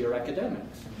like me are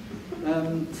academics.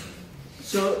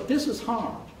 So this is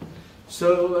hard.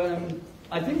 So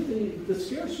I think the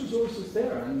scarce resource is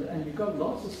there, and you've got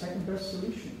lots of second-best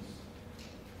solutions.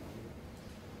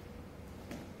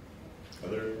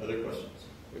 Other questions?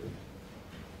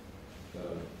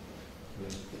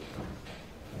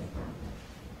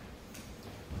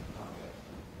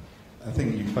 I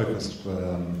think you focused,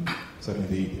 certainly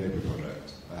the Ethiopia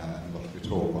project, and a lot of your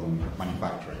talk on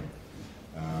manufacturing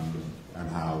and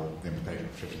how the implication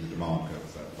of shifting the demand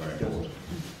curves are very important.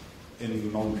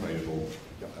 In non-tradable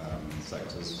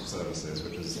sectors, services,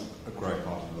 which is a growing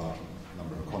part of a large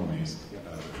number of economies that you're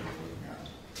looking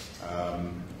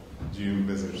at, do you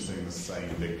envisage seeing the same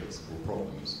big physical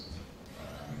problems?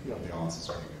 The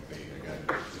answer would be, again,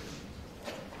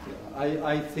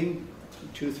 I think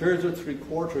 2/3 or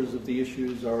 3/4 of the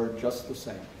issues are just the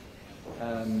same.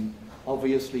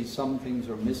 Obviously, some things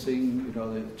are missing. You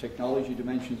know, the technology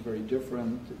dimension is very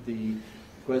different. The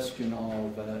question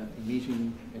of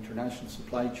meeting international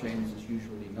supply chains is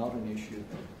usually not an issue,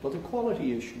 but the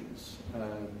quality issues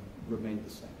remain the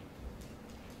same.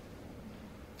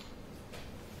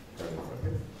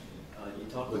 You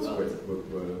talked Let's about... wait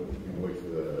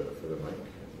for the mic.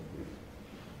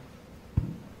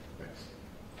 Thanks.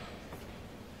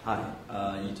 Hi.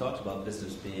 You talked about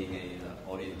business being an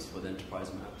audience for the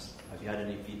enterprise maps. Have you had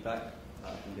any feedback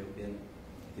from the Ethiopian?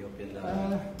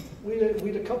 We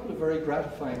had a couple of very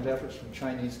gratifying letters from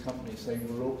Chinese companies saying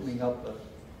we're opening up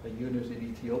a unit in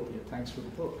Ethiopia. Thanks for the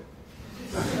book.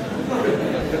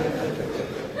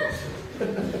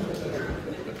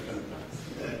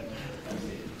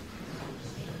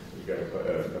 You got a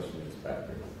question in this back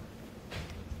here.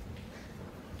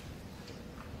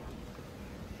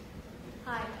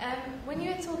 Hi. When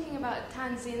you were talking about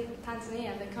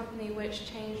Tanzania, the company which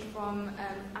changed from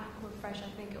Aquafresh,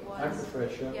 I think it was,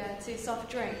 Aquafresh, yeah, to soft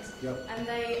drinks, yep. And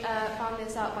they found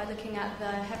this out by looking at the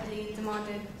heavily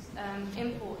demanded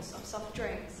imports of soft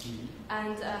drinks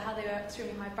and how they were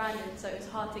extremely high branded, so it was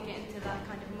hard to get into that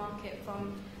kind of market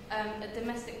from a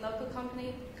domestic local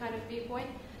company kind of viewpoint.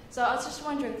 So I was just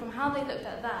wondering, from how they looked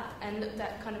at that and looked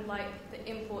at kind of like the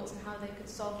imports and how they could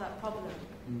solve that problem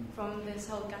from this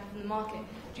whole gap in the market,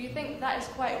 do you think that is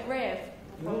quite rare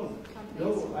from companies?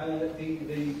 No.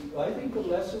 I think the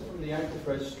lesson from the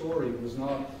Aquafresh story was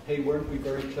not, hey, weren't we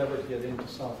very clever to get into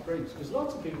soft drinks? Because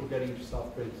lots of people get into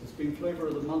soft drinks. It's been flavor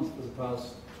of the month for the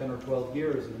past 10 or 12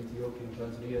 years in Ethiopia and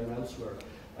Tanzania and elsewhere.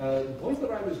 The point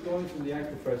that I was going from the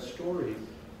Aquafresh story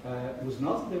was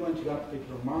not that they went to that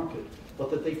particular market, but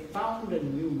that they found a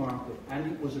new market, and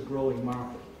it was a growing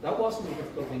market. That wasn't a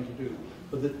difficult thing to do.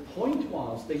 But the point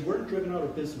was, they weren't driven out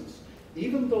of business.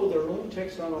 Even though their own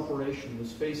textile operation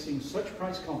was facing such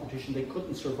price competition they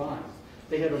couldn't survive,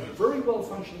 they had a very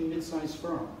well-functioning mid-sized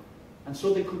firm, and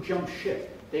so they could jump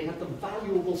ship. They had the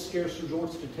valuable scarce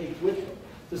resource to take with them.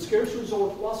 The scarce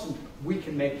resource wasn't, we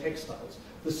can make textiles.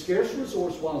 The scarce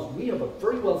resource was, we have a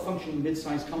very well-functioning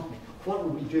mid-sized company. What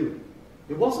will we do?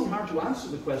 It wasn't hard to answer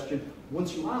the question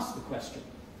once you asked the question.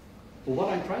 But what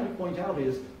I'm trying to point out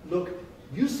is, look,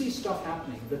 you see stuff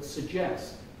happening that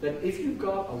suggests that if you've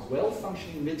got a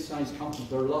well-functioning mid-sized company,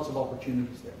 there are lots of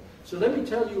opportunities there. So let me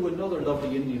tell you another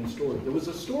lovely Indian story. There was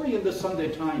a story in the Sunday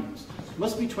Times, it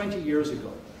must be 20 years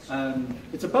ago.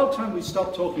 It's about time we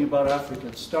stopped talking about Africa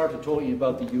and started talking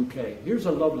about the UK. Here's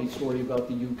a lovely story about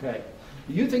the UK.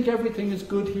 You think everything is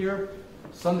good here?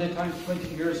 Sunday Times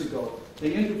 20 years ago,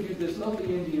 they interviewed this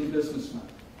lovely Indian businessman.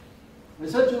 I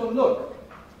said to him, look,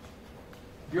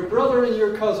 your brother and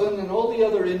your cousin and all the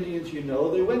other Indians you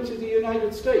know, they went to the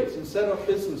United States and set up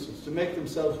businesses to make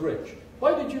themselves rich.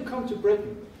 Why did you come to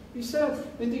Britain? He said,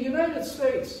 in the United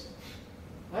States,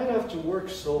 I'd have to work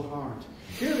so hard.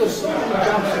 Here there's so many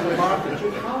jumps in the market,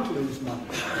 you can't lose money.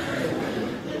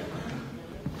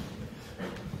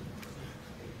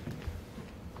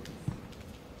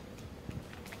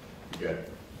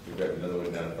 We've got another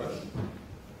one down front.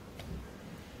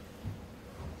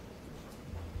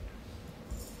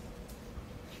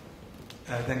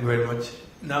 Thank you very much.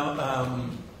 Now,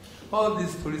 all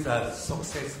these stories are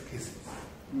success cases.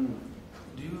 Do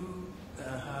you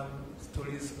have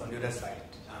stories on the other side?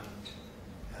 And,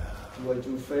 do I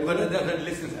do failure? But that's what the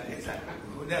lessons are, exactly.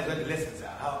 That's what the lessons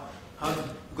are.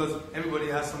 Because because everybody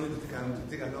has something to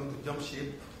take along to jump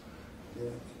ship. Yeah.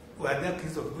 Were there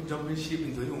cases of people jumping ship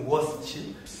into even worse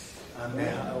ships? And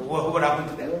what happened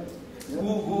to them? Yeah.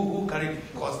 Who carried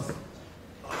the cost of this?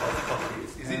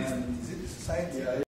 Is it society? Yeah.